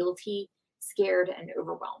feeling guilty, scared, and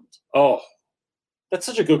overwhelmed. Oh, that's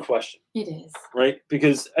such a good question. It is. Right?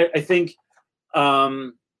 Because I think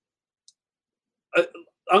I'm not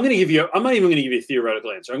even going to give you a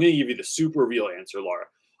theoretical answer. I'm going to give you the super real answer, Laura.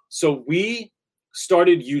 So we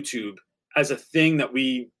started YouTube as a thing that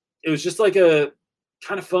it was just like a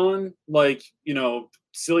kind of fun, like,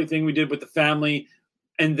 silly thing we did with the family.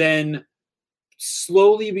 And then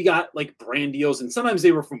slowly we got like brand deals, and sometimes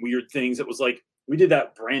they were from weird things. It was like, we did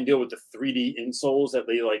that brand deal with the 3D insoles that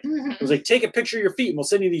they like, it was like, take a picture of your feet and we'll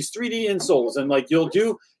send you these 3D insoles. And like, you'll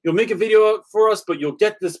make a video for us, but you'll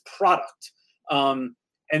get this product. And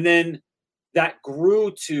then that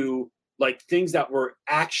grew to like things that were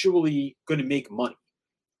actually going to make money.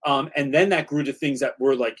 And then that grew to things that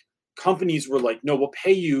were like, companies were like, no, we'll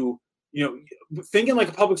pay you, thinking like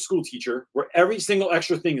a public school teacher where every single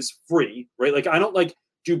extra thing is free, right? Like, I don't like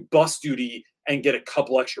do bus duty and get a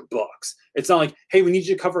couple extra bucks. It's not like, hey, we need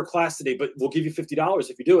you to cover a class today, but we'll give you $50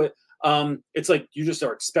 if you do it. It's like, you just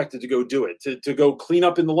are expected to go do it, to go clean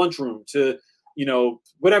up in the lunchroom, to,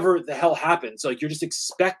 whatever the hell happens. Like, you're just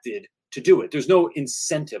expected to do it. There's no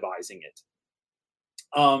incentivizing it.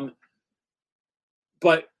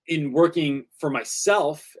 But in working for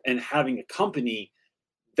myself and having a company,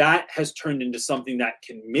 that has turned into something that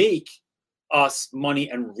can make us money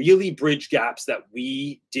and really bridge gaps that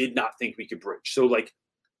we did not think we could bridge. So like,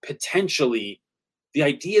 potentially the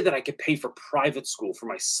idea that I could pay for private school for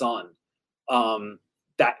my son,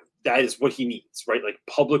 that is what he needs, right? Like,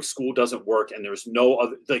 public school doesn't work, and there's no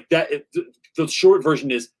other, like that. The short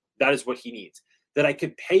version is that is what he needs. That I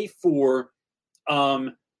could pay for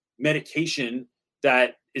medication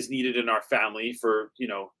that is needed in our family for,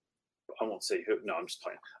 I won't say who, no, I'm just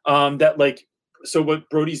playing. That like, so what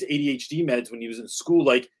Brody's ADHD meds when he was in school,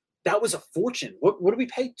 like, that was a fortune. What do we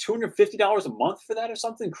pay? $250 a month for that, or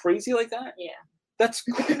something crazy like that? Yeah. That's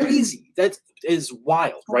crazy. That is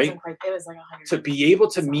wild, right? It was like 100. To be able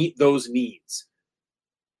to meet those needs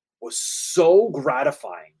was so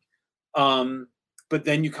gratifying. But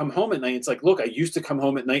then you come home at night, it's like, look, I used to come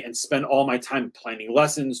home at night and spend all my time planning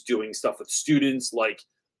lessons, doing stuff with students. Like,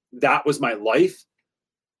 that was my life.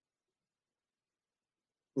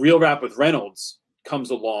 Real Rap with Reynolds comes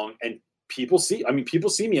along, and people see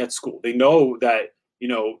me at school. They know that,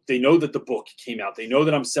 they know that the book came out. They know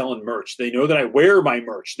that I'm selling merch. They know that I wear my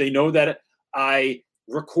merch. They know that I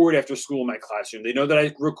record after school in my classroom. They know that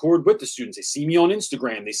I record with the students. They see me on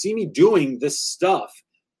Instagram. They see me doing this stuff.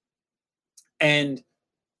 And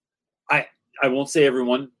I won't say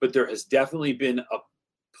everyone, but there has definitely been a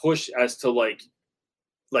push as to like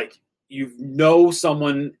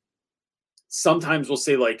someone sometimes will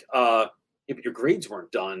say like, yeah, but your grades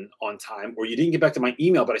weren't done on time, or you didn't get back to my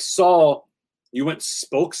email, but I saw you went and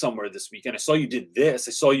spoke somewhere this weekend. I saw you did this.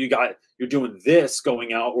 I saw you're doing this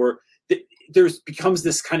going out, or there's becomes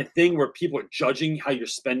this kind of thing where people are judging how you're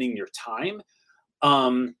spending your time.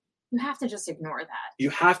 You have to just ignore that. You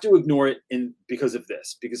have to ignore it because of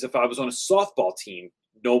this. Because if I was on a softball team,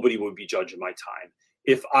 nobody would be judging my time.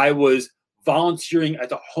 If I was volunteering at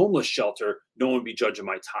the homeless shelter, no one would be judging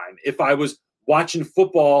my time. If I was watching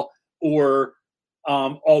football or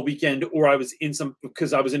all weekend, or I was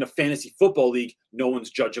because I was in a fantasy football league, no one's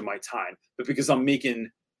judging my time. But because I'm making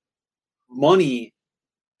money,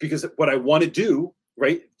 because of what I want to do,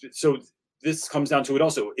 right? So this comes down to it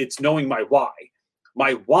also. It's knowing my why.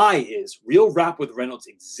 My why is Real Rap with Reynolds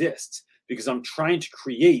exists because I'm trying to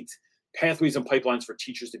create pathways and pipelines for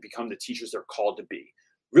teachers to become the teachers they're called to be.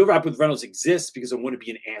 Real Rap with Reynolds exists because I want to be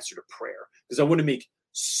an answer to prayer, because I want to make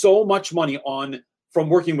so much money on from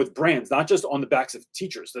working with brands, not just on the backs of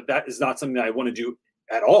teachers. That is not something that I want to do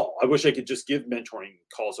at all. I wish I could just give mentoring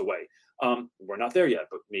calls away. We're not there yet,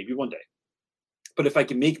 but maybe one day. But if I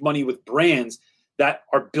can make money with brands that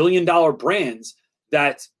are billion-dollar brands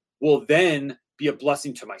that will then be a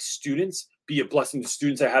blessing to my students, be a blessing to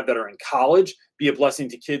students I have that are in college, be a blessing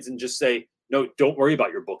to kids, and just say, no, don't worry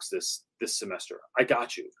about your books this semester. I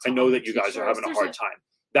got you. I know that you guys are having a hard time.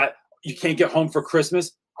 That you can't get home for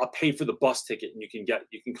Christmas, I'll pay for the bus ticket and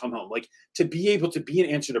you can come home. Like, to be able to be an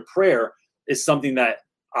answer to prayer is something that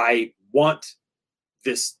I want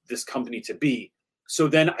this company to be. So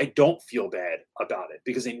then I don't feel bad about it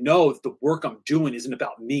because I know that the work I'm doing isn't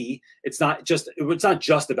about me. It's not just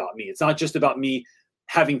about me. It's not just about me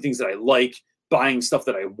having things that I like, buying stuff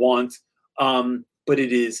that I want. But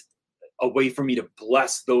it is a way for me to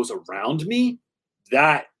bless those around me.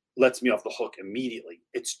 That lets me off the hook immediately.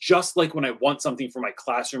 It's just like when I want something for my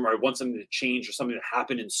classroom, or I want something to change, or something to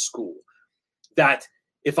happen in school, that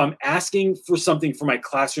if I'm asking for something for my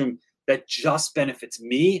classroom that just benefits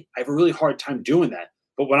me, I have a really hard time doing that.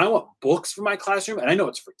 But when I want books for my classroom, and I know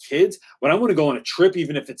it's for kids, when I want to go on a trip,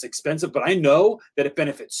 even if it's expensive, but I know that it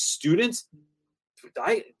benefits students,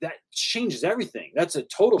 that changes everything. That's a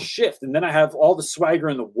total shift. And then I have all the swagger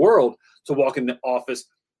in the world to walk in the office,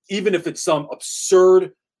 even if it's some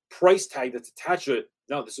absurd price tag that's attached to it.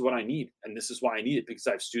 No, this is what I need. And this is why I need it, because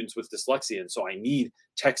I have students with dyslexia. And so I need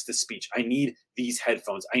text to speech. I need these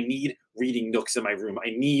headphones. I need reading nooks in my room. I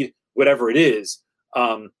need whatever it is.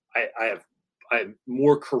 I'm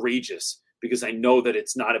more courageous because I know that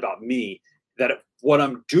it's not about me, that what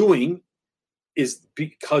I'm doing is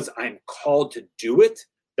because I'm called to do it.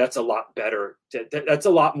 That's a lot better. That's a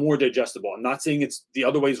lot more digestible. I'm not saying it's the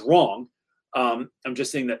other way's wrong. I'm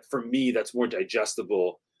just saying that for me, that's more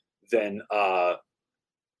digestible than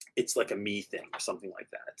it's like a me thing or something like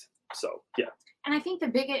that. So, yeah. And I think the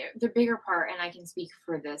bigger part, and I can speak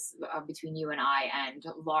for this between you and I and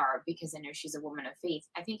Laura, because I know she's a woman of faith.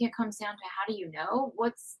 I think it comes down to, how do you know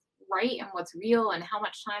what's right and what's real and how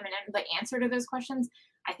much time, and the answer to those questions,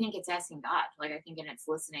 I think it's asking God. Like, I think, and it's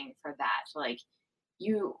listening for that. Like,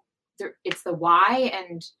 it's the why,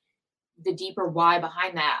 and the deeper why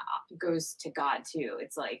behind that goes to God too.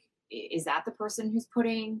 It's like, is that the person who's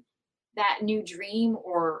putting that new dream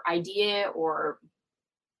or idea or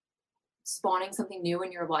spawning something new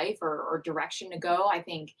in your life or direction to go? I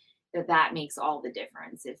think that makes all the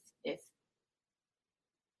difference. If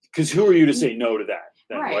because who are you to say no to that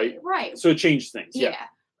then, right? So it changes things. Yeah.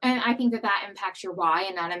 And I think that impacts your why,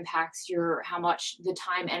 and that impacts how much the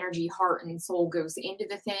time, energy, heart, and soul goes into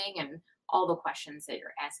the thing, and all the questions that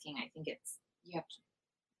you're asking. I think you have to.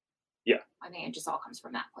 Yeah. I think it just all comes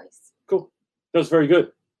from that place. Cool. That was very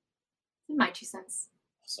good. My 2 cents.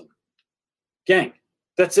 Awesome. Gang,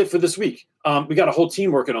 that's it for this week. We got a whole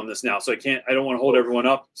team working on this now, so I don't want to hold everyone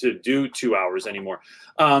up to do 2 hours anymore.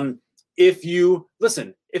 If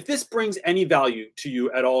if this brings any value to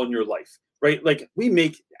you at all in your life, right? Like, we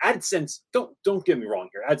make AdSense, don't get me wrong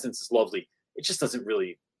here. AdSense is lovely. It just doesn't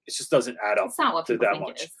add up It's not what to people that think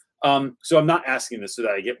much. it is. So I'm not asking this so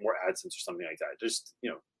that I get more AdSense or something like that. Just,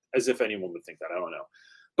 as if anyone would think that. I don't know.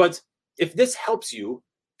 But if this helps you,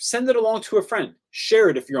 send it along to a friend. Share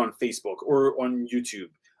it if you're on Facebook or on YouTube.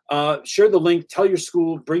 Share the link. Tell your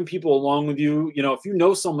school. Bring people along with you. If you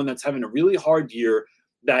know someone that's having a really hard year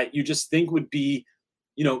that you just think would be,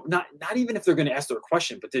 not even if they're going to ask their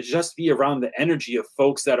question, but to just be around the energy of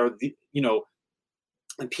folks that are,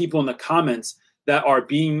 and people in the comments that are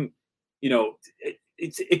being,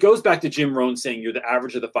 it goes back to Jim Rohn saying you're the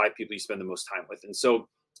average of the 5 people you spend the most time with. And so,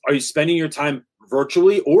 are you spending your time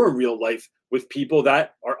virtually or in real life with people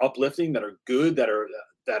that are uplifting, that are good, that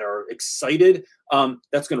are excited?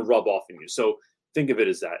 That's going to rub off in you. So think of it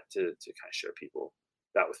as that, to kind of share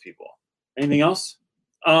that with people. Anything else?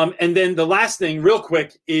 And then the last thing, real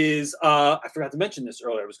quick, is I forgot to mention this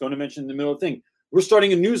earlier. I was going to mention in the middle of the thing. We're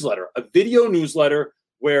starting a newsletter, a video newsletter,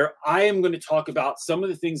 where I am going to talk about some of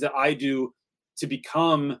the things that I do to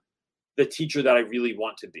become the teacher that I really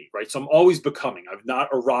want to be, right? So I'm always becoming. I've not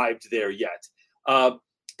arrived there yet.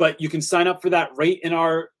 But you can sign up for that right on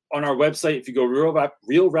our website. If you go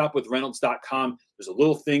realrapwithreynolds.com, there's a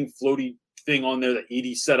little floaty thing on there that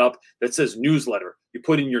Edie set up that says newsletter. You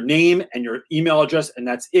put in your name and your email address, and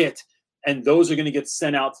that's it. And those are going to get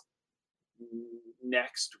sent out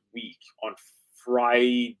next week on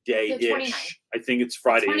Friday-ish. I think it's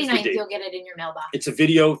Friday. The 29th, you'll get it in your mailbox. It's a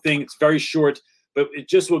video thing. It's very short, but it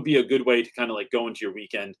just would be a good way to kind of like go into your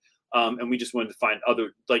weekend. And we just wanted to find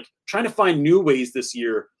trying to find new ways this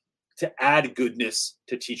year to add goodness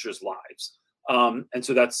to teachers' lives. And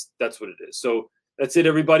so that's what it is. So That's it,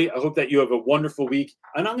 everybody. I hope that you have a wonderful week.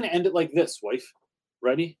 And I'm going to end it like this, wife.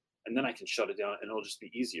 Ready? And then I can shut it down and it'll just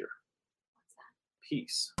be easier.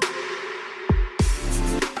 Peace.